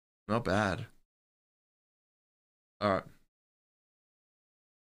 Not bad. Alright.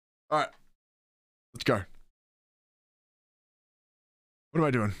 Alright. Let's go. What am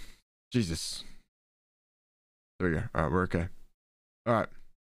I doing? Jesus. There we go. Alright, we're okay. Alright.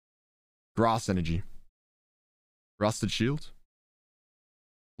 Grass energy. Rusted shield.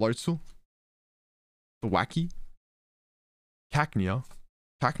 Floatzel. The wacky. Cacnea.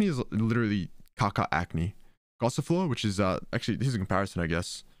 Cacnea is literally Kaka Acne. Gossifleur, which is actually this is a comparison, I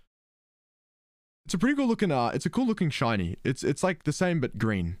guess. It's a pretty cool looking it's a cool looking shiny. It's like the same but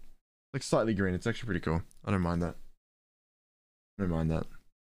green. Like slightly green. It's actually pretty cool. I don't mind that. I don't mind that.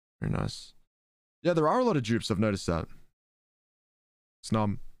 Very nice. Yeah, there are a lot of dupes, I've noticed that.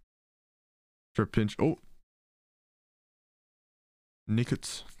 Snub. Tripinch. Oh.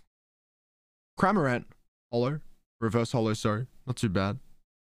 Nickets. Cramorant. Hollow. Reverse hollow, sorry. Not too bad.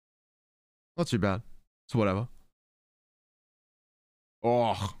 Not too bad. So whatever.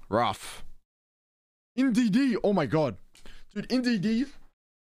 Oh, rough. NDD. Oh my god. Dude, NDD.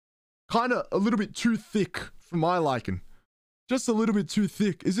 Kinda a little bit too thick for my liking. Just a little bit too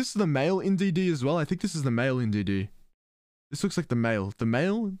thick. Is this the male NDD as well? I think this is the male NDD. This looks like the male. The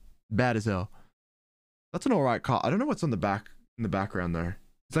male? Bad as hell. That's an alright card. I don't know what's on the back, in the background though.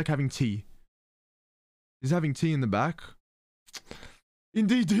 It's like having tea. He's having tea in the back.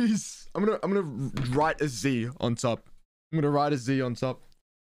 NDDs. I'm gonna write a Z on top. I'm gonna write a Z on top.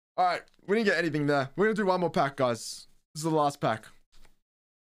 Alright, we didn't get anything there. We're gonna do one more pack, guys. This is the last pack.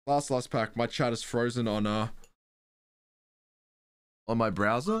 Last pack. My chat is frozen on my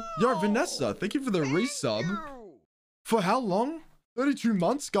browser. Yo, Vanessa, thank you for the resub. For how long? 32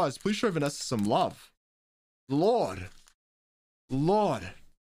 months, guys. Please show Vanessa some love. Lord.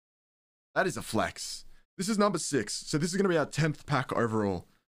 That is a flex. This is number 6. So this is going to be our 10th pack overall.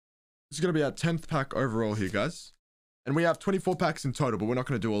 This is going to be our 10th pack overall here, guys. And we have 24 packs in total, but we're not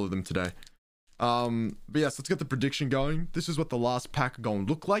going to do all of them today. But yes, let's get the prediction going. This is what the last pack going to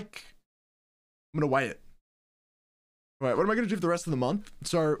look like. I'm going to weigh it. All right, what am I going to do for the rest of the month?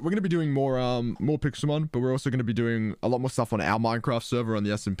 So we're going to be doing more Pixelmon, but we're also going to be doing a lot more stuff on our Minecraft server on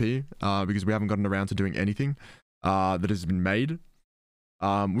the SMP, because we haven't gotten around to doing anything that has been made.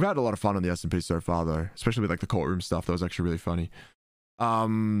 We've had a lot of fun on the SMP so far, though, especially with like the courtroom stuff. That was actually really funny.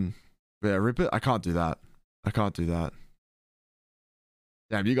 Yeah, rip it. I can't do that. I can't do that.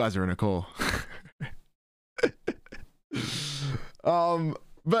 Damn, you guys are in a call.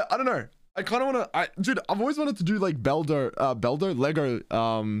 But I don't know. I kind of want to, dude, I've always wanted to do like Beldo, Lego,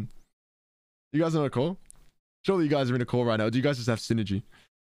 you guys are in a call? Surely you guys are in a call right now. Do you guys just have synergy?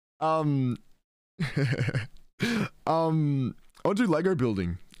 I want to do Lego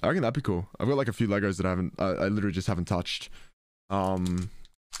building. I reckon that'd be cool. I've got like a few Legos that I literally just haven't touched. So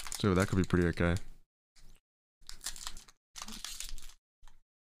that could be pretty okay.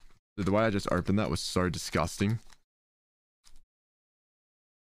 Dude, the way I just opened that was so disgusting.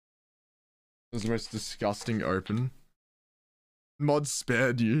 It was the most disgusting open. Mod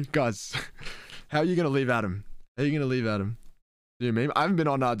spared you. Guys, how are you going to leave Adam? How are you going to leave Adam? Do you meme? I haven't been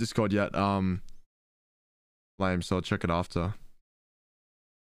on Discord yet. Lame, so I'll check it after.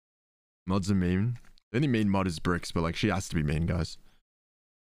 Mod's a meme. The only mean mod is Bricks, but like she has to be mean, guys.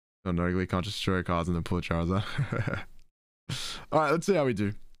 Not ugly, can't just destroy cards and then pull a Charizard. Alright, let's see how we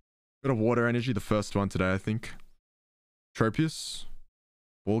do. Got a water energy, the first one today, I think. Tropius.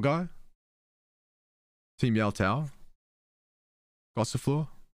 Ball Guy. Team Yell Tower. Gossifleur.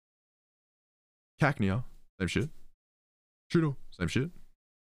 Cacnea. Same shit. Trudel. Same shit.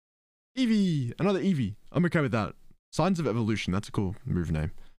 Eevee. Another Eevee. I'm okay with that. Signs of Evolution. That's a cool move name.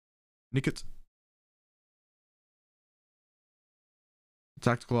 Nickit.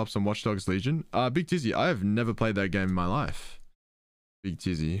 Tactical Ops on Watch Dogs Legion. Big Tizzy. I have never played that game in my life. Big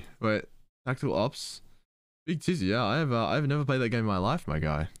Tizzy. Wait. Tactical Ops. Big Tizzy. Yeah, I've never played that game in my life, my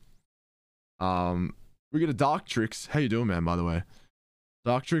guy. We get a Dark Tricks. How you doing, man, by the way?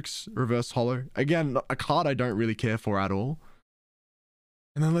 Dark Tricks, Reverse Hollow. Again, a card I don't really care for at all.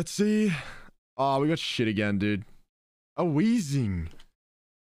 And then let's see. Oh, we got shit again, dude. A Weezing.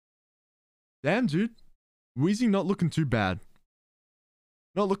 Damn, dude. Weezing not looking too bad.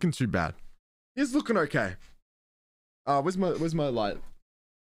 Not looking too bad. He's looking okay. Where's my light?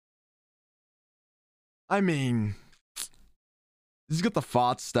 I mean, he's got the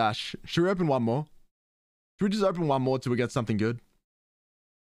fart stash. Should we open one more? Should we just open one more till we get something good?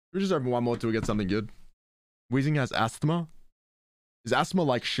 Should we just open one more till we get something good? Weezing has asthma. Is asthma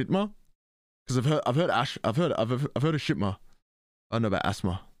like shitma? Because I've heard of shitma. I don't know about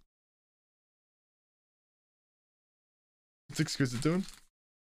asthma. What's Exquisite doing?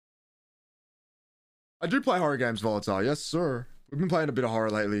 I do play horror games, Volatile. Yes, sir. We've been playing a bit of horror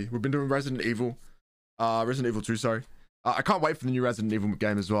lately. We've been doing Resident Evil. Resident Evil 2, sorry. I can't wait for the new Resident Evil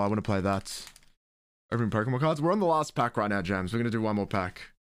game as well. I want to play that. Opening Pokemon cards. We're on the last pack right now, Jams. We're going to do one more pack.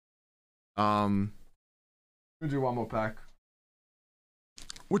 We're going to do one more pack.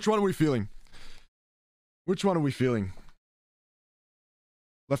 Which one are we feeling? Which one are we feeling?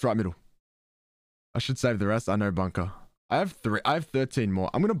 Left, right, middle. I should save the rest. I know, Bunker. I have 13 more.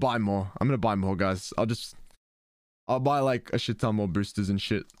 I'm going to buy more. I'm going to buy more, guys. I'll buy like a shit ton more boosters and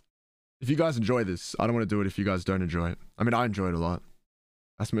shit. If you guys enjoy this, I don't want to do it if you guys don't enjoy it. I mean, I enjoy it a lot.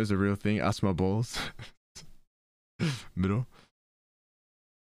 Asthma is a real thing. Asthma balls. Middle.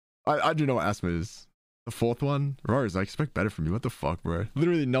 I do know what asthma is. The fourth one? Rose, I expect better from you. What the fuck, bro?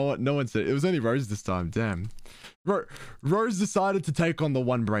 Literally no one said it. It was only Rose this time. Damn. Rose decided to take on the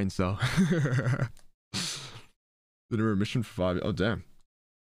one brain cell. Did a remission for 5 years. Oh, damn.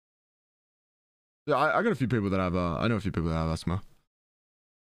 Yeah, I got a few people that have, I know a few people that have asthma.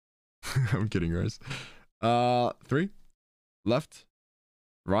 I'm kidding, Rose. 3. Left.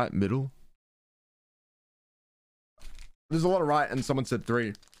 Right. Middle. There's a lot of right, and someone said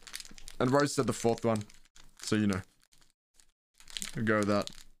 3. And Rose said the fourth one. So, you know. I'll go with that.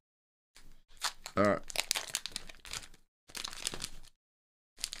 Alright.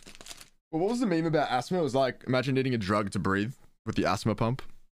 Well, what was the meme about asthma? It was like, imagine needing a drug to breathe with the asthma pump.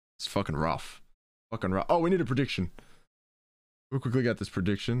 It's fucking rough. Fucking rough. Oh, we need a prediction. We'll quickly get this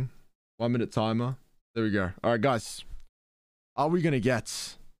prediction. 1 minute timer. There we go. Alright, guys. Are we going to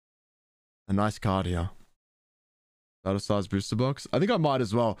get a nice card here? Battle Stars booster box? I think I might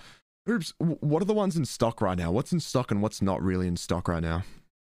as well. Oops, what are the ones in stock right now? What's in stock and what's not really in stock right now?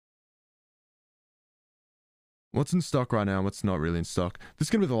 What's in stock right now? What's not really in stock? This is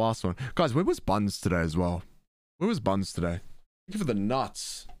going to be the last one. Guys, where was Buns today as well? Where was Buns today? Thank you for the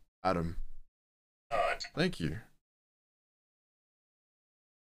nuts, Adam. Thank you.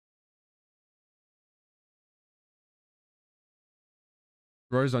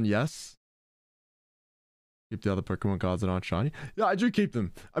 Rose on yes. Keep the other Pokemon cards that aren't shiny. Yeah, I do keep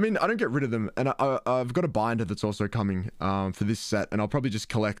them. I mean, I don't get rid of them. And I've got a binder that's also coming for this set. And I'll probably just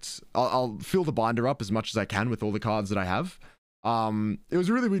collect... I'll fill the binder up as much as I can with all the cards that I have. It was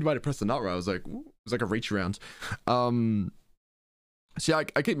a really weird way to press the nut where I was like... Ooh, it was like a reach around. So yeah,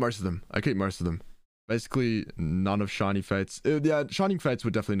 I keep most of them. I keep most of them. Basically, none of Shiny Fates. Yeah, Shining Fates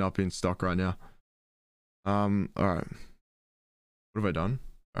would definitely not be in stock right now. Alright. What have I done?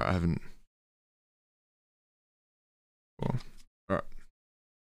 I haven't... Cool. Alright.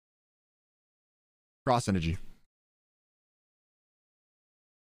 Cross Energy.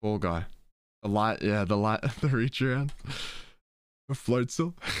 Ball Guy. The light, yeah, the light, the reach around. The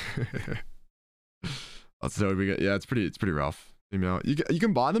Floatzel. That's how we get. Yeah, it's pretty rough. Email. You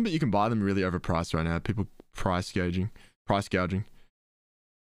can buy them, but you can buy them really overpriced right now. People price gouging.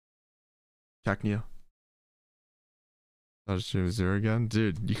 Cacnea. I'll just do 0 again.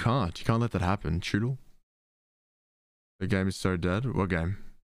 Dude, you can't let that happen. Choodle. The game is so dead. What game?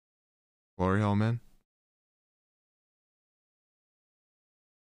 Glory hole, man.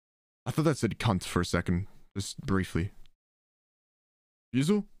 I thought that said cunt for a second. Just briefly.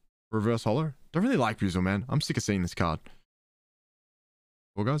 Buzel? Reverse Hollow? Don't really like Buzel, man. I'm sick of seeing this card.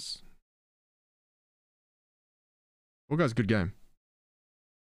 Fall Guys? Fall Guys, good game.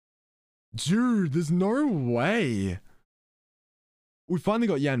 Dude, there's no way. We finally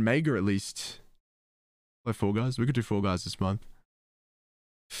got Yan Mega at least. Play Fall Guys? We could do Fall Guys this month.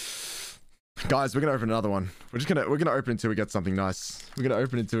 Guys, we're gonna open another one. We're gonna open until we get something nice. We're gonna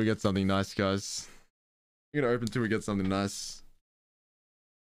open until we get something nice, guys. We're gonna open until we get something nice.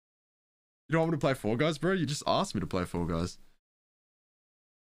 You don't want me to play Fall Guys, bro? You just asked me to play Fall Guys.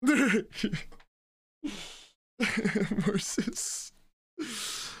 Versus.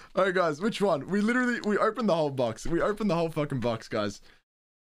 Alright, guys, which one? We opened the whole box. We opened the whole fucking box, guys.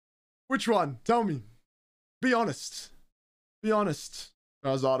 Which one? Tell me. Be honest. Be honest.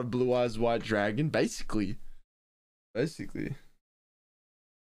 I was out of Blue Eyes White Dragon. Basically.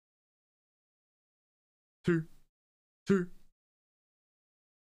 Two.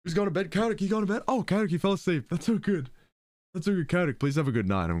 Who's going to bed? Kodak, you going to bed? Oh, Kodak, you fell asleep. That's so good. That's so good, Kodak. Please have a good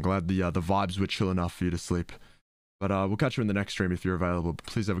night. I'm glad the vibes were chill enough for you to sleep. But we'll catch you in the next stream if you're available. But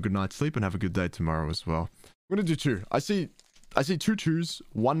please have a good night's sleep and have a good day tomorrow as well. We're gonna do 2. I see 2 2s,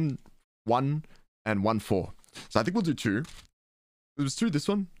 1 1 and 1 4. So I think we'll do 2. It was 2 this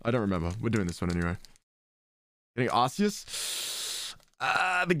one? I don't remember. We're doing this one anyway. Getting Arceus.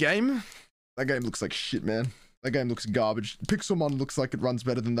 The game? That game looks like shit, man. That game looks garbage. Pixelmon looks like it runs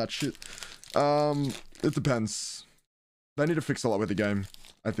better than that shit. It depends. They need to fix a lot with the game,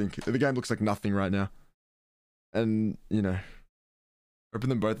 I think. The game looks like nothing right now. And, you know, open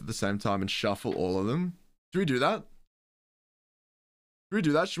them both at the same time and shuffle all of them. Should we do that? Should we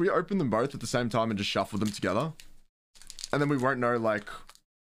do that? Should we open them both at the same time and just shuffle them together? And then we won't know, like...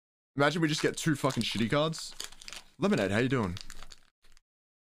 Imagine we just get 2 fucking shitty cards. Lemonade, how you doing?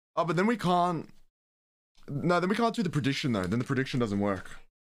 Oh, but then we can't... No, then we can't do the prediction, though. Then the prediction doesn't work.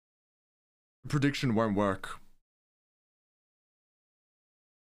 The prediction won't work.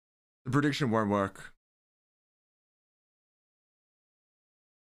 The prediction won't work.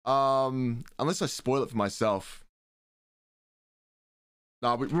 Unless I spoil it for myself.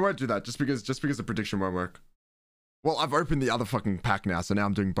 No, we won't do that just because the prediction won't work. Well, I've opened the other fucking pack now, so now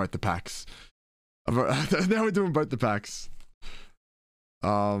I'm doing both the packs. Now we're doing both the packs. What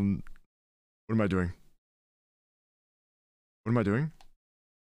am I doing? What am I doing?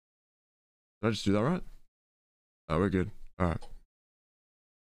 Did I just do that right? Oh, we're good. Alright.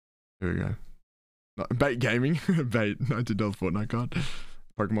 Here we go. No, bait gaming. Bait. $19 Fortnite card.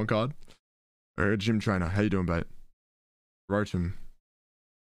 Pokemon card. Alright, Gym Trainer. How you doing, Bait? Rotom.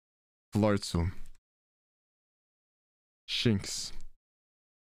 Floatzel. Shinx.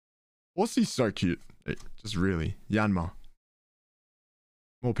 Horsey's so cute. Just really. Yanma.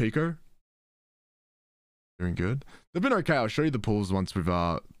 More Pico. Doing good. They've been okay. I'll show you the pulls once we've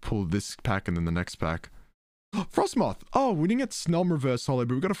pulled this pack and then the next pack. Frostmoth. Oh, we didn't get Snom Reverse Holo,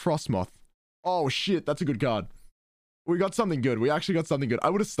 but we got a Frostmoth. Oh shit, that's a good card. We got something good. We actually got something good. I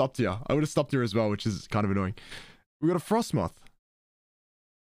would have stopped here. I would have stopped here as well, which is kind of annoying. We got a Frostmoth.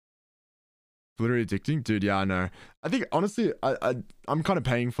 Literally addicting? Dude, yeah, I know. I think, honestly, I'm kind of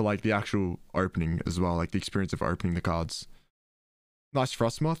paying for, like, the actual opening as well. Like, the experience of opening the cards. Nice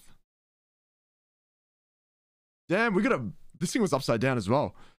Frostmoth. Damn, we got a... This thing was upside down as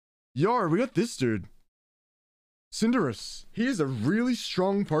well. Yo, we got this dude. Cinderace. He is a really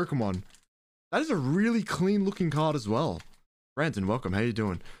strong Pokemon. That is a really clean looking card as well. Brandon, welcome. How you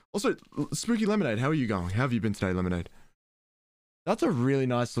doing? Also, Spooky Lemonade, how are you going? How have you been today, Lemonade? That's a really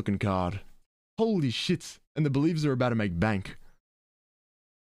nice looking card. Holy shit. And the Believes are about to make bank.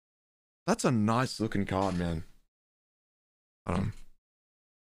 That's a nice looking card, man.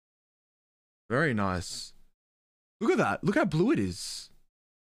 Very nice. Look at that. Look how blue it is.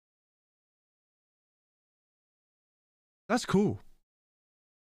 That's cool.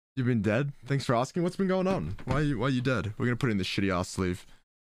 You've been dead? Thanks for asking. What's been going on? Why are you dead? We're going to put in this shitty ass sleeve.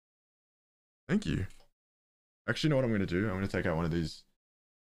 Thank you. Actually, you know what I'm going to do? I'm going to take out one of these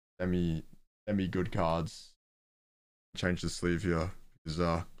semi good cards. Change the sleeve here.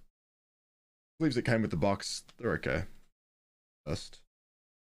 Because sleeves that came with the box, they're okay. First.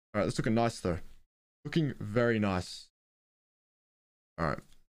 Alright, that's looking nice though. Looking very nice. Alright.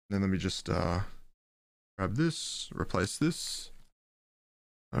 Then let me just grab this, replace this.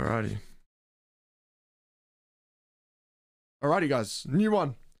 Alrighty. Alrighty, guys. New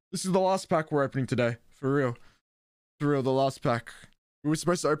one. This is the last pack we're opening today. For real. For real, the last pack. We were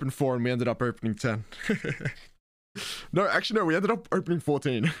supposed to open 4 and we ended up opening 10. No, actually, no, we ended up opening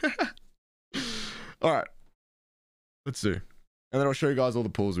 14. Alright. Let's see. And then I'll show you guys all the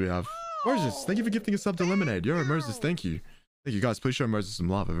pulls we have. Moses, thank you for gifting a sub to Lemonade. Yo, Moses, thank you. Thank you guys. Please show Moses some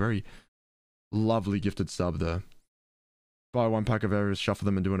love. A very lovely gifted sub there. Buy 1 pack of areas, shuffle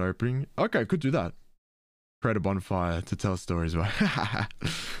them and do an opening. Okay, could do that. Create a bonfire to tell stories. Right?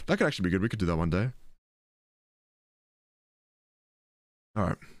 That could actually be good. We could do that one day.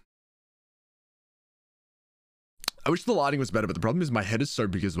 Alright. I wish the lighting was better, but the problem is my head is so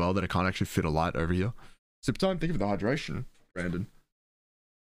big as well that I can't actually fit a light over here. Sip time. Thank you for the hydration, Brandon.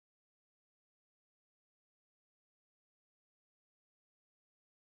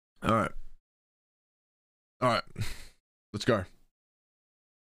 Alright. Alright. Let's go.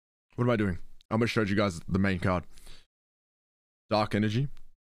 What am I doing? I'm going to show you guys the main card. Dark Energy.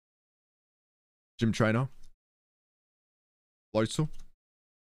 Gym Trainer. Floatzel.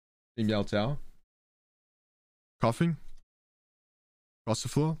 Female Tower. Coughing.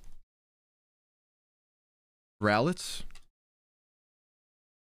 Gossifleur. Rowlet.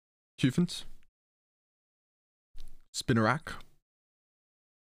 Cufant. Spinnerack.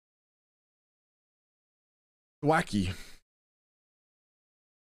 Wacky.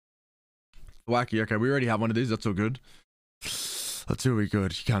 Wacky, okay, we already have one of these, that's all good. That's really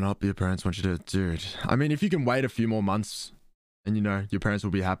good. You can't help your parents want you to, dude. I mean, if you can wait a few more months and you know, your parents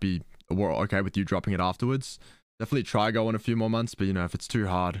will be happy or okay with you dropping it afterwards, definitely try going a few more months, but you know, if it's too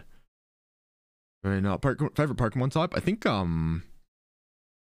hard. I mean, favorite Pokemon type? I think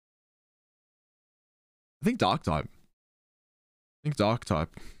Dark type. I think Dark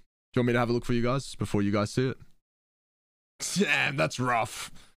type. Do you want me to have a look for you guys before you guys see it? Damn, that's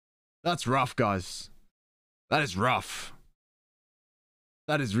rough. That's rough, guys. That is rough.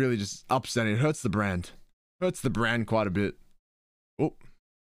 That is really just upsetting. It hurts the brand. Hurts the brand quite a bit. Oh.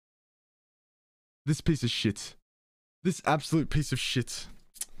 This piece of shit. This absolute piece of shit.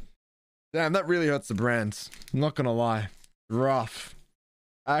 Damn, that really hurts the brand. I'm not gonna lie. Rough.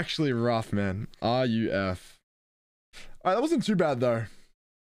 Actually rough, man. RUF. Alright, that wasn't too bad, though.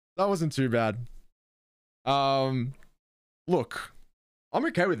 That wasn't too bad. Look. I'm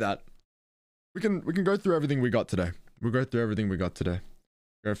okay with that. We can go through everything we got today. We'll go through everything we got today.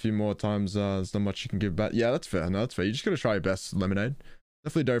 Go a few more times. There's not much you can give back. Yeah, that's fair. No, that's fair. You just gotta try your best, Lemonade.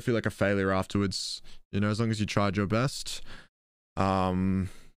 Definitely don't feel like a failure afterwards. You know, as long as you tried your best.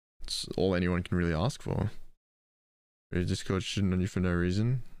 It's all anyone can really ask for. Your Discord shitting on you for no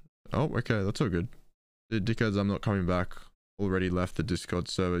reason. Oh, okay, that's all good. The dickheads, I'm not coming back. Already left the Discord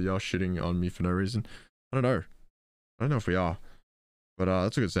server. Y'all shitting on me for no reason. I don't know. I don't know if we are. But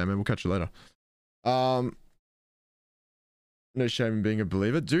that's a good say, man. We'll catch you later. No shame in being a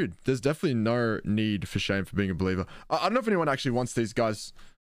believer. Dude, there's definitely no need for shame for being a believer. I don't know if anyone actually wants these, guys.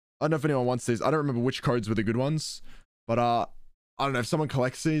 I don't know if anyone wants these. I don't remember which codes were the good ones. But I don't know. If someone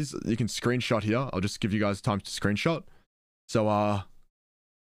collects these, you can screenshot here. I'll just give you guys time to screenshot. So, or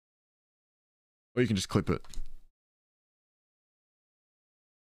you can just clip it.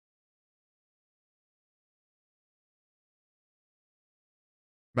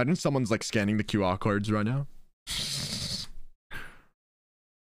 Imagine someone's like scanning the QR codes right now.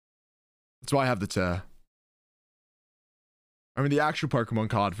 That's why I have the tear. I mean, the actual Pokemon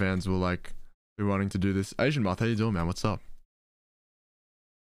card fans will like be wanting to do this. Asian Moth, how you doing, man? What's up?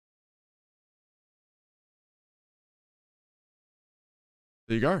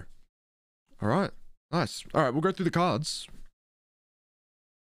 There you go. All right. Nice. All right, we'll go through the cards.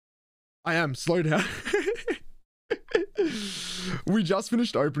 I am. Slow down. We just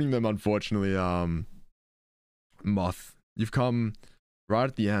finished opening them, unfortunately. Moth, you've come right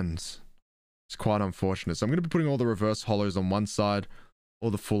at the end. It's quite unfortunate. So I'm going to be putting all the reverse hollows on one side,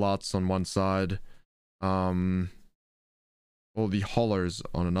 all the full arts on one side, all the hollows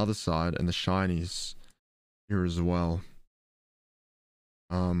on another side, and the shinies here as well.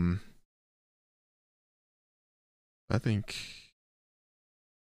 I think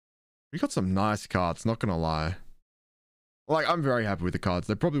we got some nice cards, not gonna lie. Like, I'm very happy with the cards.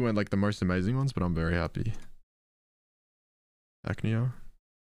 They probably weren't like the most amazing ones, but I'm very happy. Acneo.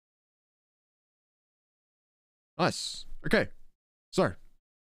 Nice. Okay. So,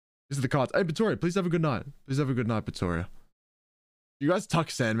 these are the cards. Hey, Victoria, please have a good night. Please have a good night, Victoria. You guys tuck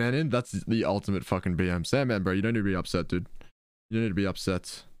Sandman in? That's the ultimate fucking BM. Sandman, bro, you don't need to be upset, dude. You don't need to be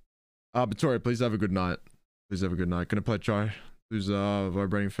upset. Victoria, please have a good night. Please have a good night. Gonna play try. Who's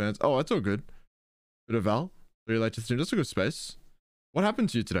vibrating fans? Oh, that's all good. Bit of Val. Very late to stream. That's a good space. What happened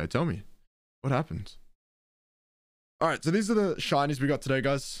to you today? Tell me. What happened? All right, so these are the shinies we got today,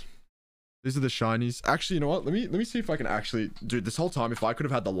 guys. These are the shinies. Actually, you know what? Let me see if I can actually, dude. This whole time, if I could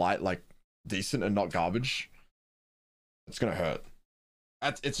have had the light like decent and not garbage, it's gonna hurt.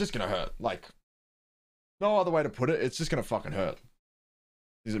 It's just gonna hurt. Like, no other way to put it. It's just gonna fucking hurt.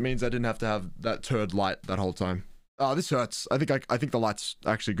 Because it means I didn't have to have that turd light that whole time. Oh, this hurts. I think the light's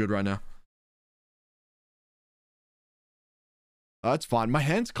actually good right now. That's fine. My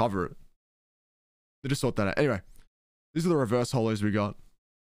hands cover it. They just sort that out. Anyway, these are the reverse holos we got.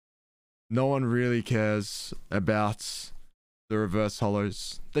 No one really cares about the reverse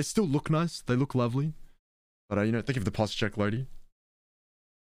holos. They still look nice. They look lovely. But, you know, thank you for the posture check, Lodi.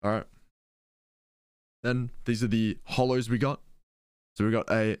 All right. Then these are the holos we got. So we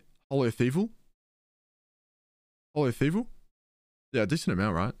got a Holo Thievel. Holo Thievel? Yeah, decent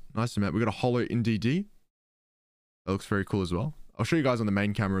amount, right? Nice amount. We got a Holo NDD. That looks very cool as well. I'll show you guys on the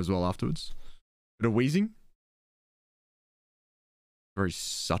main camera as well afterwards. Bit of Wheezing. Very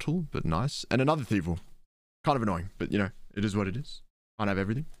subtle, but nice. And another Thievel. Kind of annoying, but you know, it is what it is. Can't have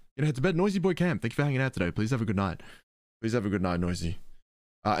everything. Gonna head to bed. Noisy Boy Cam, thank you for hanging out today. Please have a good night. Please have a good night, Noisy.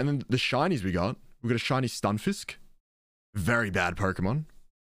 And then the shinies we got a shiny Stunfisk. Very bad Pokemon.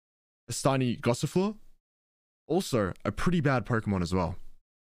 A shiny Gossifleur. Also, a pretty bad Pokemon as well.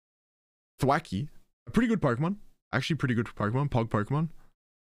 Thwacky. A pretty good Pokemon. Actually, pretty good Pokemon. Pog Pokemon.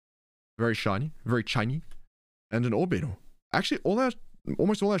 Very shiny. Very shiny. And an Orbeetle. Actually,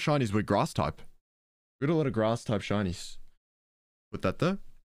 almost all our shinies were grass type. We got a lot of grass type shinies. Put that there.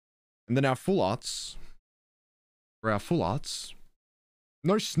 And then our full arts. For our full arts.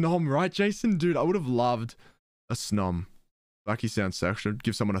 No Snom, right, Jason? Dude, I would have loved a Snom. Thwacky sounds sick. Should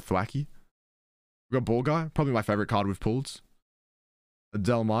give someone a Thwacky. We got Ball Guy. Probably my favorite card we've pulled. A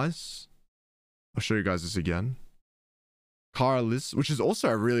Delmise. I'll show you guys this again. Caralis, which is also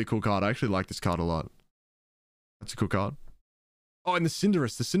a really cool card. I actually like this card a lot. That's a cool card. Oh, and the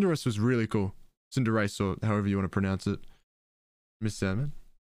Cinderace. The Cinderace was really cool. Cinderace, or however you want to pronounce it. Miss Salmon.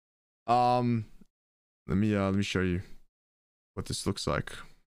 Let me show you what this looks like.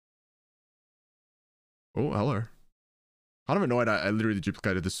 Oh, hello. Kind of annoyed I literally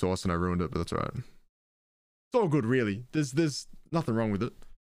duplicated the source and I ruined it, but that's alright. It's all good, really. There's nothing wrong with it.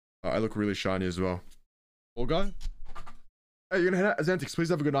 I look really shiny as well. Ball Guy? Hey, you're gonna head out? Azantix, please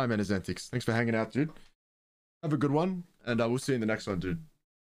have a good night, man, Azantix. Thanks for hanging out, dude. Have a good one, and we'll see you in the next one, dude.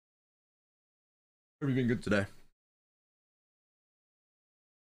 Hope you've been good today.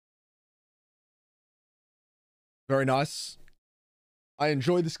 Very nice. I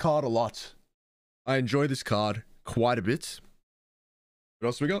enjoy this card a lot. I enjoy this card quite a bit. What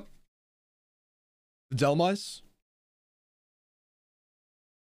else we got? The Delmise.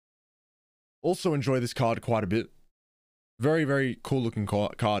 Also enjoy this card quite a bit. Very, very cool looking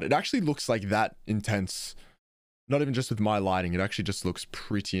card. It actually looks like that intense. Not even just with my lighting. It actually just looks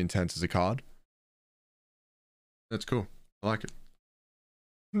pretty intense as a card. That's cool. I like it.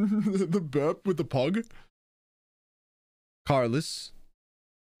 The burp with the pug. Caralis.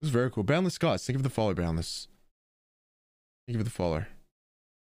 This is very cool. Boundless Skies. Think of the follow, Boundless. Think of the follow.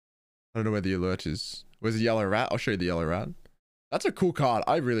 I don't know where the alert is. Where's the yellow rat? I'll show you the yellow rat. That's a cool card.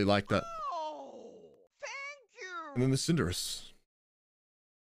 I really like that. Oh, thank you. And then the Cinderace.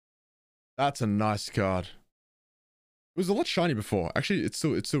 That's a nice card. It was a lot shiny before. Actually, it's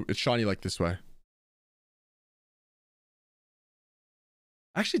shiny like this way.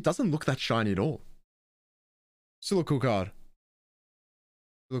 Actually, it doesn't look that shiny at all. Still a cool card.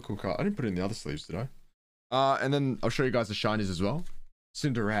 Still a cool card. I didn't put it in the other sleeves, did I? And then I'll show you guys the shinies as well.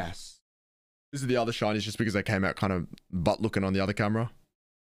 Cinderace. These are the other shinies just because they came out kind of butt looking on the other camera.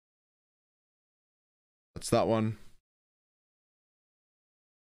 That's that one.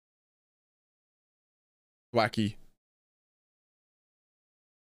 Wacky.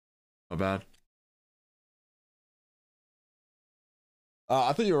 Not bad.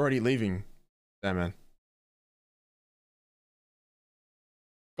 I thought you were already leaving. Damn, man.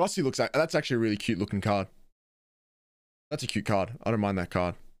 Gossy looks like that's actually a really cute looking card. That's a cute card. I don't mind that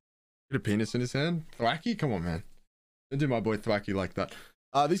card. Get a penis in his hand. Thwacky? Come on, man. Don't do my boy Thwacky like that.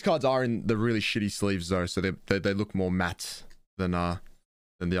 These cards are in the really shitty sleeves though, so they look more matte than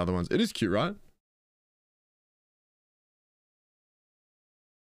the other ones. It is cute, right?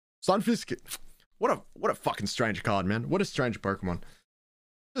 Sunfisk. What a fucking strange card, man. What a strange Pokemon.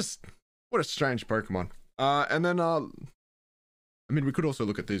 Just what a strange Pokemon. And then I mean, we could also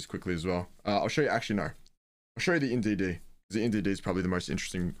look at these quickly as well. I'll show you. Actually, no. I'll show you the NDD. The NDD is probably the most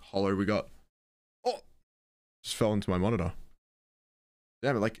interesting holo we got. Oh, just fell into my monitor.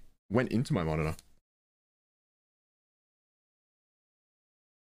 Damn, it like went into my monitor.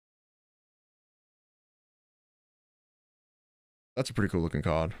 That's a pretty cool looking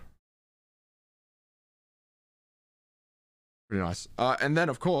card. Pretty nice. And then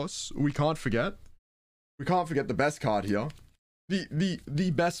of course we can't forget the best card here.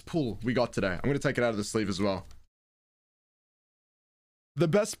 The best pull we got today. I'm gonna take it out of the sleeve as well. The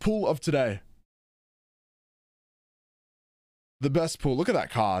best pull of today. The best pull. Look at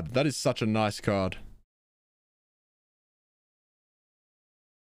that card. That is such a nice card.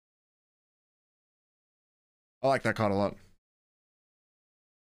 I like that card a lot.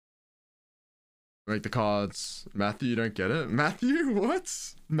 Make the cards. Matthew, you don't get it? Matthew?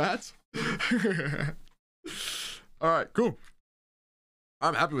 What? Matt? Alright, cool.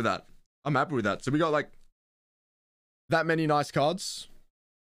 I'm happy with that. I'm happy with that. So we got like that many nice cards.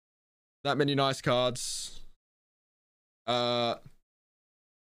 That many nice cards. In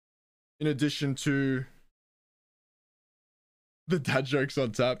addition to the dad jokes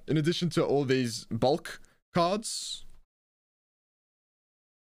on tap. In addition to all these bulk cards.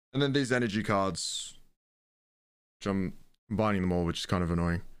 And then these energy cards. Which I'm combining them all, which is kind of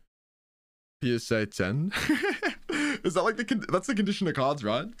annoying. PSA 10. Is that like that's the condition of cards,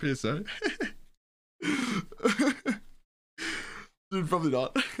 right? PSA. Dude, probably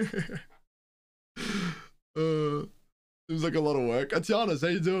not. Seems like a lot of work. Atianas, how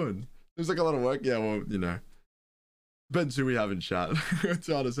you doing? Seems like a lot of work. Yeah, well, you know. Depends who we have in chat.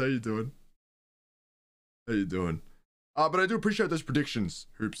 Atianas, how you doing? How you doing? But I do appreciate those predictions,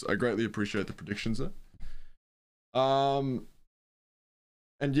 Hoops. I greatly appreciate the predictions there. And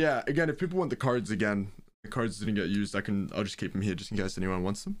yeah, again, if people want the cards again, the cards didn't get used, I'll just keep them here just in case anyone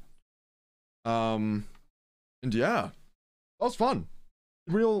wants them. And yeah, that was fun.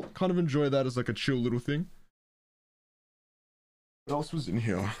 Real kind of enjoy that as like a chill little thing. What else was in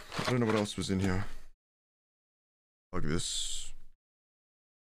here? I don't know what else was in here. Like this.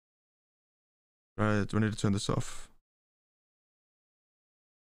 Right, do I need to turn this off?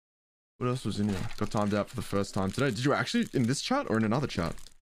 What else was in here? Got timed out for the first time today. Did you actually in this chat or in another chat?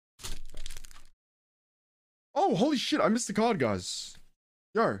 Oh, holy shit, I missed the card, guys.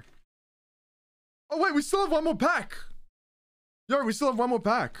 Yo. Oh, wait, we still have one more pack. Yo, we still have one more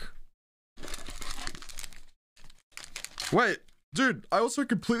pack. Wait, dude, I also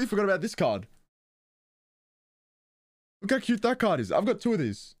completely forgot about this card. Look how cute that card is. I've got two of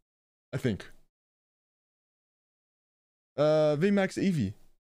these, I think. VMAX Eevee.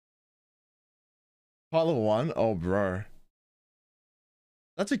 Part level 1? Oh, bro.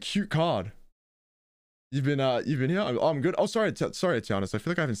 That's a cute card. You've been here? Oh, I'm good. Oh, sorry, Atianas. I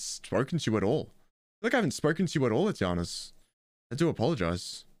feel like I haven't spoken to you at all. I feel like I haven't spoken to you at all, Atianas. I do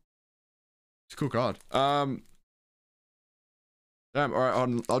apologize. It's a cool card. Damn,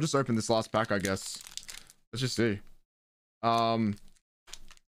 alright, I'll just open this last pack, I guess. Let's just see. Do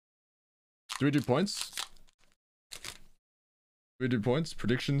we do points? Do we do points?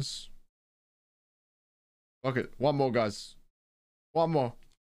 Predictions? Okay, one more, guys. One more.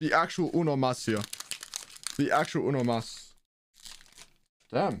 The actual Uno Mas here. The actual Uno Mas.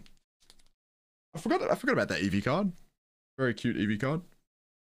 Damn. I forgot about that Eevee card. Very cute Eevee card.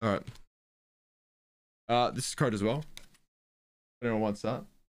 Alright. This is code as well. If anyone wants that.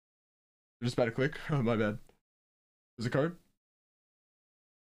 You're just about to click. Oh, my bad. There's a code.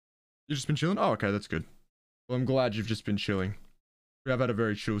 You've just been chilling? Oh, okay, that's good. Well, I'm glad you've just been chilling. We have had a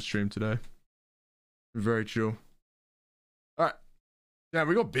very chill stream today. Very chill. Alright. Yeah,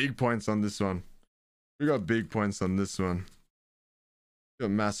 we got big points on this one. We got big points on this one. We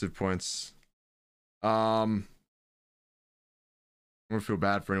got massive points. I don't feel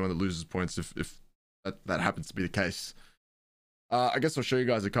bad for anyone that loses points if that happens to be the case. I guess I'll show you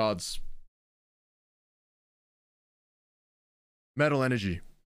guys the cards. Metal Energy.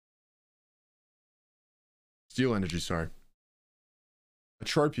 Steel Energy, sorry.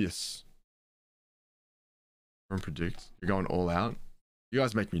 Atropius. Don't predict. You're going all out. You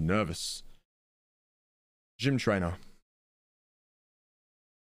guys make me nervous. Gym Trainer.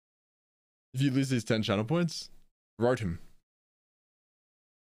 If you lose these 10 channel points, wrote him.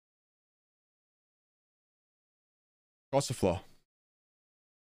 Gossiflor.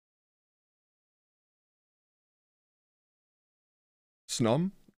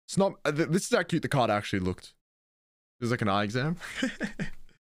 Snom? Snom. This is how cute the card actually looked. It was like an eye exam.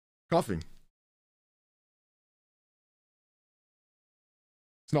 Coughing.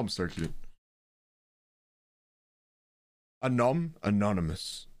 Snom's so cute.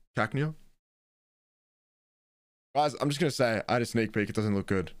 Anonymous. Cacnea. Guys, I'm just gonna say, I had a sneak peek. It doesn't look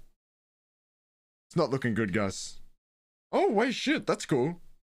good. It's not looking good, guys. Oh, wait, shit. That's cool.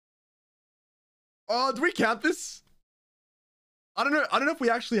 Oh, do we count this? I don't know. I don't know if we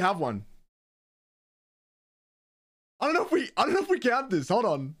actually have one. I don't know if we count this. Hold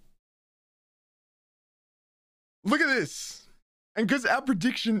on. Look at this. And because our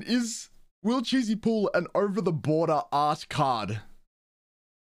prediction is, will Cheesy pull an over the border art card?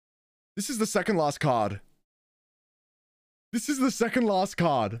 This is the second last card. This is the second last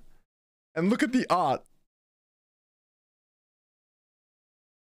card. And look at the art.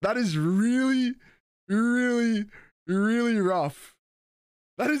 That is really, really, really rough.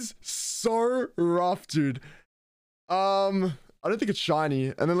 That is so rough, dude. I don't think it's shiny.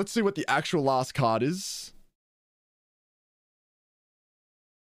 And then let's see what the actual last card is.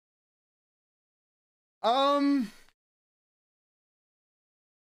 I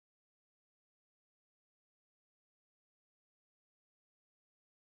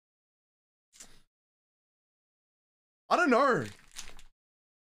don't know.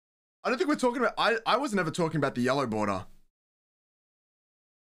 I don't think we're talking about... I was never talking about the yellow border.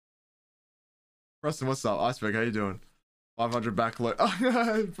 Preston, what's up? Iceberg, how you doing? 500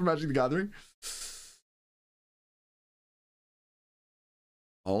 backload from Magic the Gathering.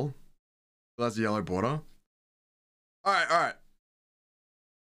 Oh. That's the yellow border. Alright.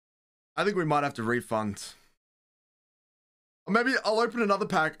 I think we might have to refund. Or maybe I'll open another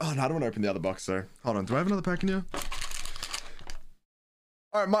pack. Oh, no, I don't want to open the other box, though. Hold on, do I have another pack in here?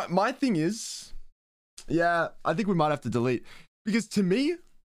 Alright, my thing is... Yeah, I think we might have to delete. Because to me,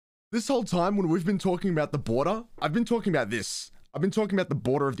 this whole time when we've been talking about the border, I've been talking about this. I've been talking about the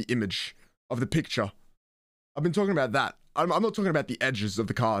border of the image, of the picture. I've been talking about that. I'm not talking about the edges of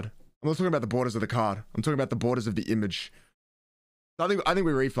the card. I'm not talking about the borders of the card. I'm talking about the borders of the image. So I think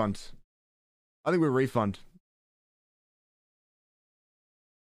we refund. I think we refund.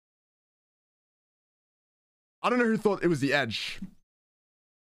 I don't know who thought it was the edge.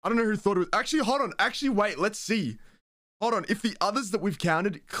 I don't know who thought it was... Actually, hold on. Actually, wait. Let's see. Hold on. If the others that we've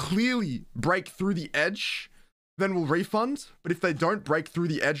counted clearly break through the edge, then we'll refund. But if they don't break through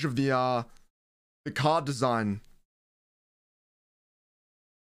the edge of the card design...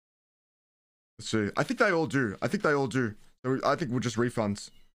 Let's see. I think they all do. I think they all do. So I think we'll just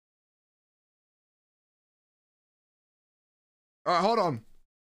refund. Alright, hold on.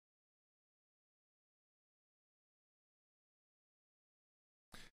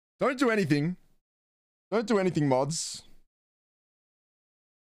 Don't do anything. Don't do anything, mods.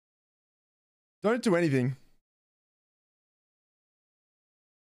 Don't do anything.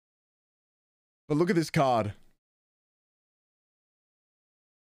 But look at this card.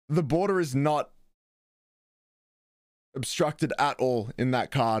 The border is not obstructed at all in that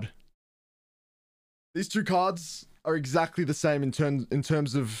card. These two cards are exactly the same in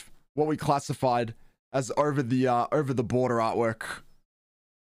terms of what we classified as over the border artwork.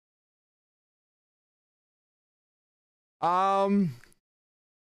 We'll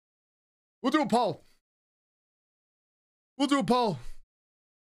do a poll. We'll do a poll.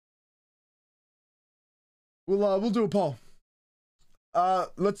 We'll do a poll.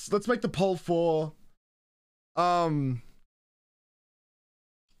 Let's make the poll for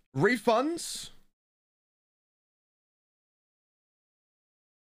refunds.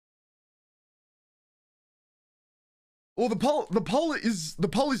 Well, the poll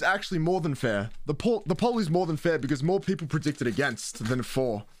is actually more than fair. The poll is more than fair because more people predicted against than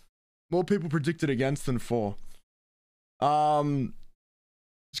for. More people predicted against than for. Let's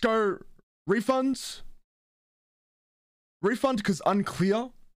go refunds. Refund because unclear,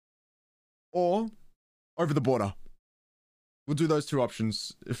 or over the border. We'll do those two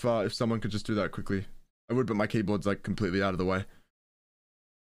options if someone could just do that quickly. I would, but my keyboard's like completely out of the way.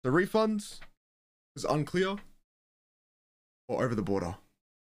 So refunds is unclear, or over the border.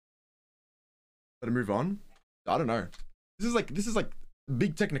 Let it move on. I don't know. This is like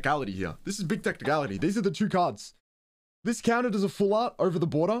big technicality here. This is big technicality. These are the two cards. This counted as a full art over the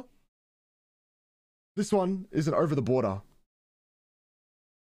border. This one is an over the border.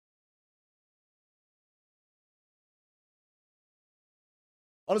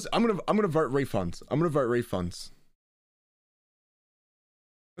 Honestly, I'm gonna vote refunds. I'm gonna vote refunds.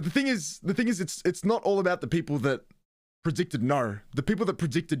 But the thing is, it's not all about the people that predicted no. The people that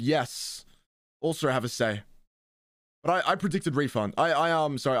predicted yes also have a say. But I predicted refund.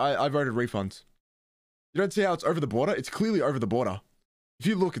 I voted refund. You don't see how it's over the border? It's clearly over the border. If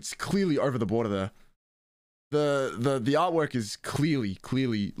you look, it's clearly over the border there. The artwork is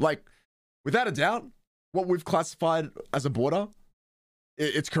clearly, like, without a doubt, what we've classified as a border,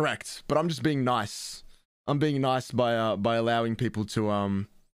 it's correct. But I'm just being nice. I'm being nice by allowing people to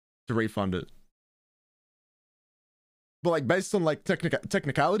refund it. But like based on like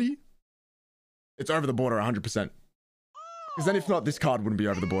technicality, it's over the border 100%. Because then if not, this card wouldn't be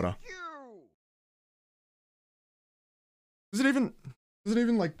over the border. Does it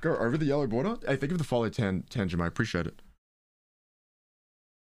even like go over the yellow border? Hey, thank you for the follow, Tangent. I appreciate it.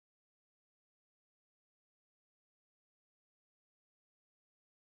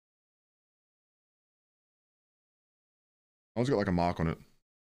 One's got like a mark on it.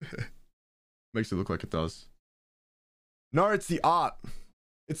 Makes it look like it does. No, it's the art.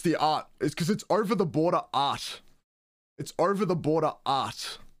 It's the art. It's because it's over the border art. It's over the border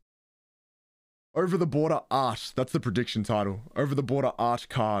art. Over the border art. That's the prediction title. Over the border art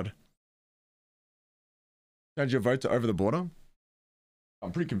card. Change your vote to over the border.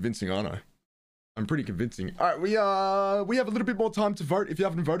 I'm pretty convincing, aren't I? I'm pretty convincing. All right, we have a little bit more time to vote. If you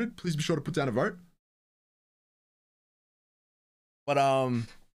haven't voted, please be sure to put down a vote. But all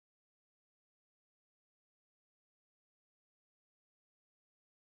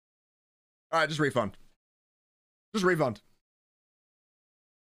right, just refund. Just refund.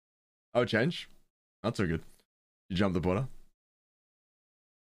 Oh, change. Not so good. You jump the border.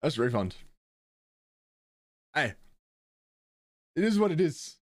 That's refund. Hey, it is what it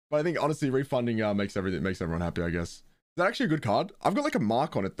is. But I think honestly, refunding makes everyone happy. I guess. Is that actually a good card? I've got like a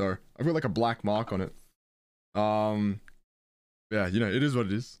mark on it though. I've got like a black mark on it. Yeah, you know, it is what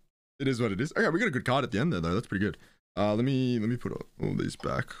it is. It is what it is. Okay, we got a good card at the end there though. That's pretty good. Let me put all these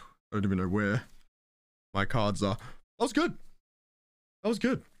back. I don't even know where my cards are. That was good. That was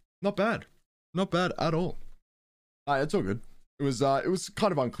good. Not bad. Not bad at all. It's all good. It was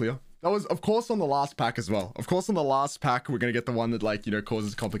kind of unclear. That was, of course, on the last pack as well. Of course, on the last pack, we're going to get the one that, like, you know,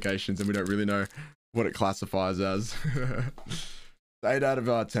 causes complications and we don't really know what it classifies as. 8 out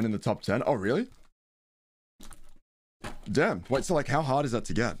of 10 in the top 10. Oh, really? Damn. Wait, so, like, how hard is that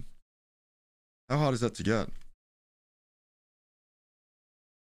to get? How hard is that to get?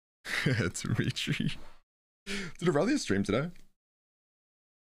 It's Dimitri. Did Aurelia stream today?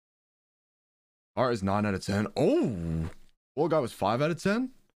 R is 9 out of 10. Oh! War guy was 5 out of 10?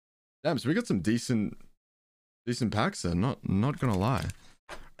 Damn, so we got some decent packs there, not gonna lie.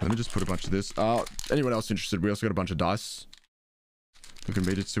 Let me just put a bunch of this. Anyone else interested? We also got a bunch of dice. We can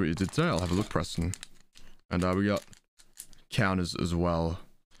beat it, see what you did today. I'll have a look, Preston. And we got counters as well.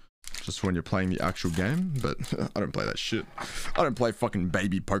 Just for when you're playing the actual game, but I don't play that shit. I don't play fucking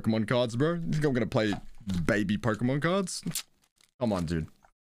baby Pokemon cards, bro. You think I'm gonna play baby Pokemon cards? Come on, dude.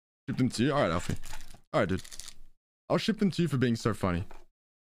 Ship them to you? Alright, Alfie. Alright, dude. I'll ship them to you for being so funny.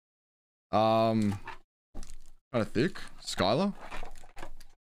 Kind of thick. Skylar.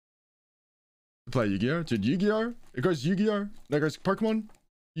 Play Yu-Gi-Oh! Dude, Yu-Gi-Oh! It goes Yu-Gi-Oh! That goes Pokemon,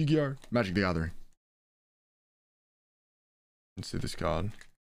 Yu-Gi-Oh! Magic the Gathering. Let's see this card.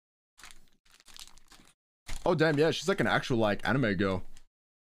 Oh, damn, yeah, she's like an actual, like, anime girl.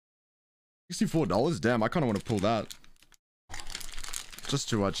 $64? Damn, I kind of want to pull that. Just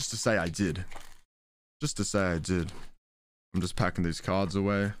to say I did. Just to say I did. I'm just packing these cards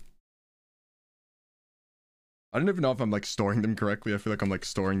away. I don't even know if I'm like storing them correctly. I feel like I'm like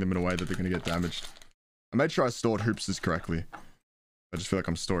storing them in a way that they're gonna get damaged. I made sure I stored hoopses correctly. I just feel like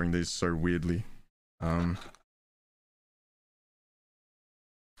I'm storing these so weirdly. Do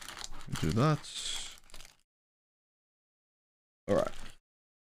that. Alright.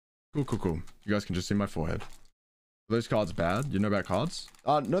 Cool. You guys can just see my forehead. Are those cards bad? You know about cards?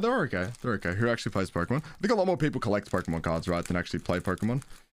 No, they're okay. They're okay. Who actually plays Pokemon? I think a lot more people collect Pokemon cards, right, than actually play Pokemon.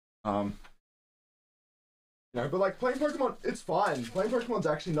 You know, but like playing Pokemon, it's fine. Playing Pokemon's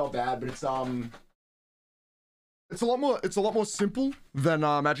actually not bad, but it's a lot more simple than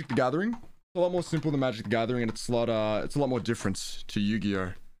Magic the Gathering. It's a lot more simple than Magic the Gathering, and it's a lot more different to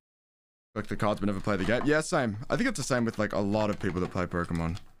Yu-Gi-Oh! Like the cards but never play the game. Yeah, same. I think it's the same with like a lot of people that play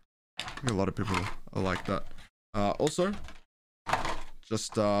Pokemon. I think a lot of people are like that. Also,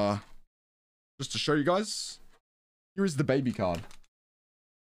 just to show you guys, here is the baby card.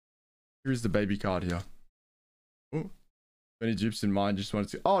 Here is the baby card here. Oh, any dupes in mind? Just wanted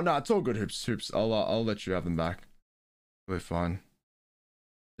to. Oh no, it's all good. Hoops. I'll let you have them back. We're fine.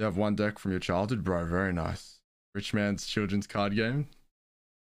 You have one deck from your childhood, bro. Very nice. Rich man's children's card game.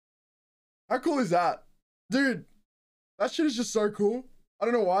 How cool is that, dude? That shit is just so cool. I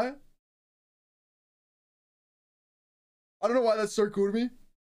don't know why. I don't know why that's so cool to me.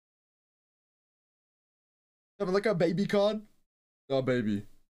 Having like a baby card. Oh baby.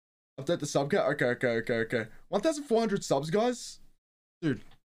 Update the sub count. Okay. 1,400 subs, guys. Dude,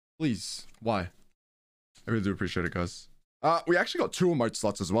 please. Why? I really do appreciate it, guys. We actually got 2 emote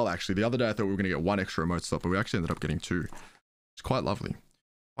slots as well, actually. The other day I thought we were going to get 1 extra emote slot, but we actually ended up getting 2. It's quite lovely.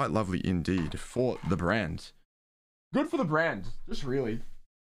 Quite lovely indeed for the brand. Good for the brand. Just really.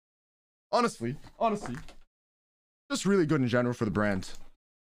 Honestly. Just really good in general for the brand.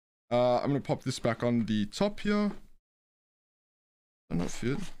 I'm going to pop this back on the top here. I'm not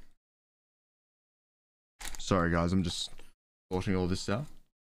fit. Sorry guys, I'm just sorting all this out.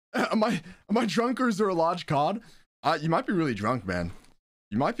 Am I drunk or is there a large card? You might be really drunk, man.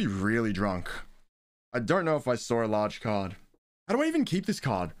 You might be really drunk. I don't know if I saw a large card. How do I even keep this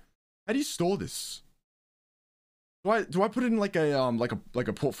card? How do you store this? Do I put it in like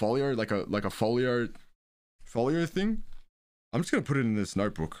a portfolio, like a folio thing? I'm just gonna put it in this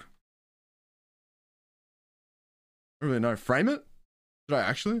notebook. I don't really know. Frame it? Should I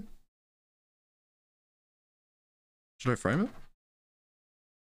actually? Should I frame it?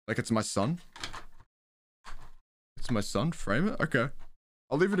 Like it's my son? It's my son? Frame it? Okay.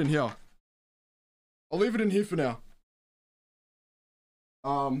 I'll leave it in here. I'll leave it in here for now.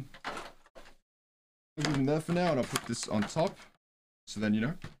 I'll leave it in there for now and I'll put this on top. So then, you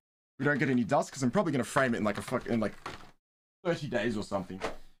know, we don't get any dust because I'm probably going to frame it in like in like 30 days or something.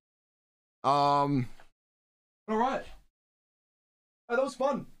 All right. Oh, that was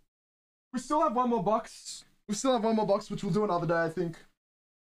fun. We still have one more box. We still have one more box, which we'll do another day, I think.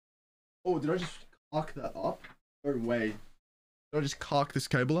 Oh, did I just cock that up? No way. Did I just cock this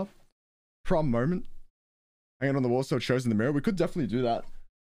cable up? Prom moment. Hang it on the wall so it shows in the mirror. We could definitely do that.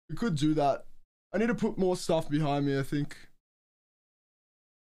 We could do that. I need to put more stuff behind me, I think.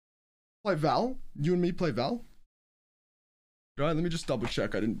 Play Val? You and me play Val? Alright, let me just double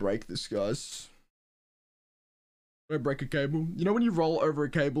check I didn't break this, guys. Did I break a cable? You know when you roll over a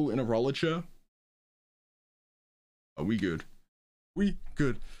cable in a roller chair? Oh, we good. We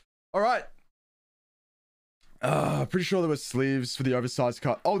good. Alright. Pretty sure there were sleeves for the oversized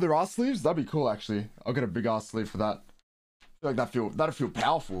cut. Oh, there are sleeves? That'd be cool, actually. I'll get a big ass sleeve for that. I feel like that'd feel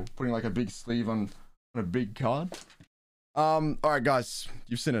powerful, putting like a big sleeve on a big card. Alright guys,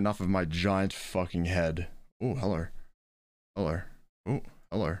 you've seen enough of my giant fucking head. Oh, hello. Hello. Oh,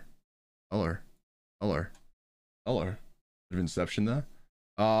 hello. Hello. Hello. Hello. Bit of Inception there.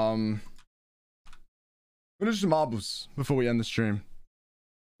 I'm gonna do some marbles before we end the stream.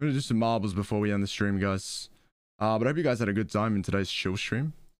 I'm gonna do some marbles before we end the stream, guys. But I hope you guys had a good time in today's chill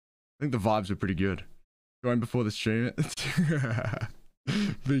stream. I think the vibes were pretty good. Join before the stream.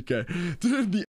 VK. Dude, the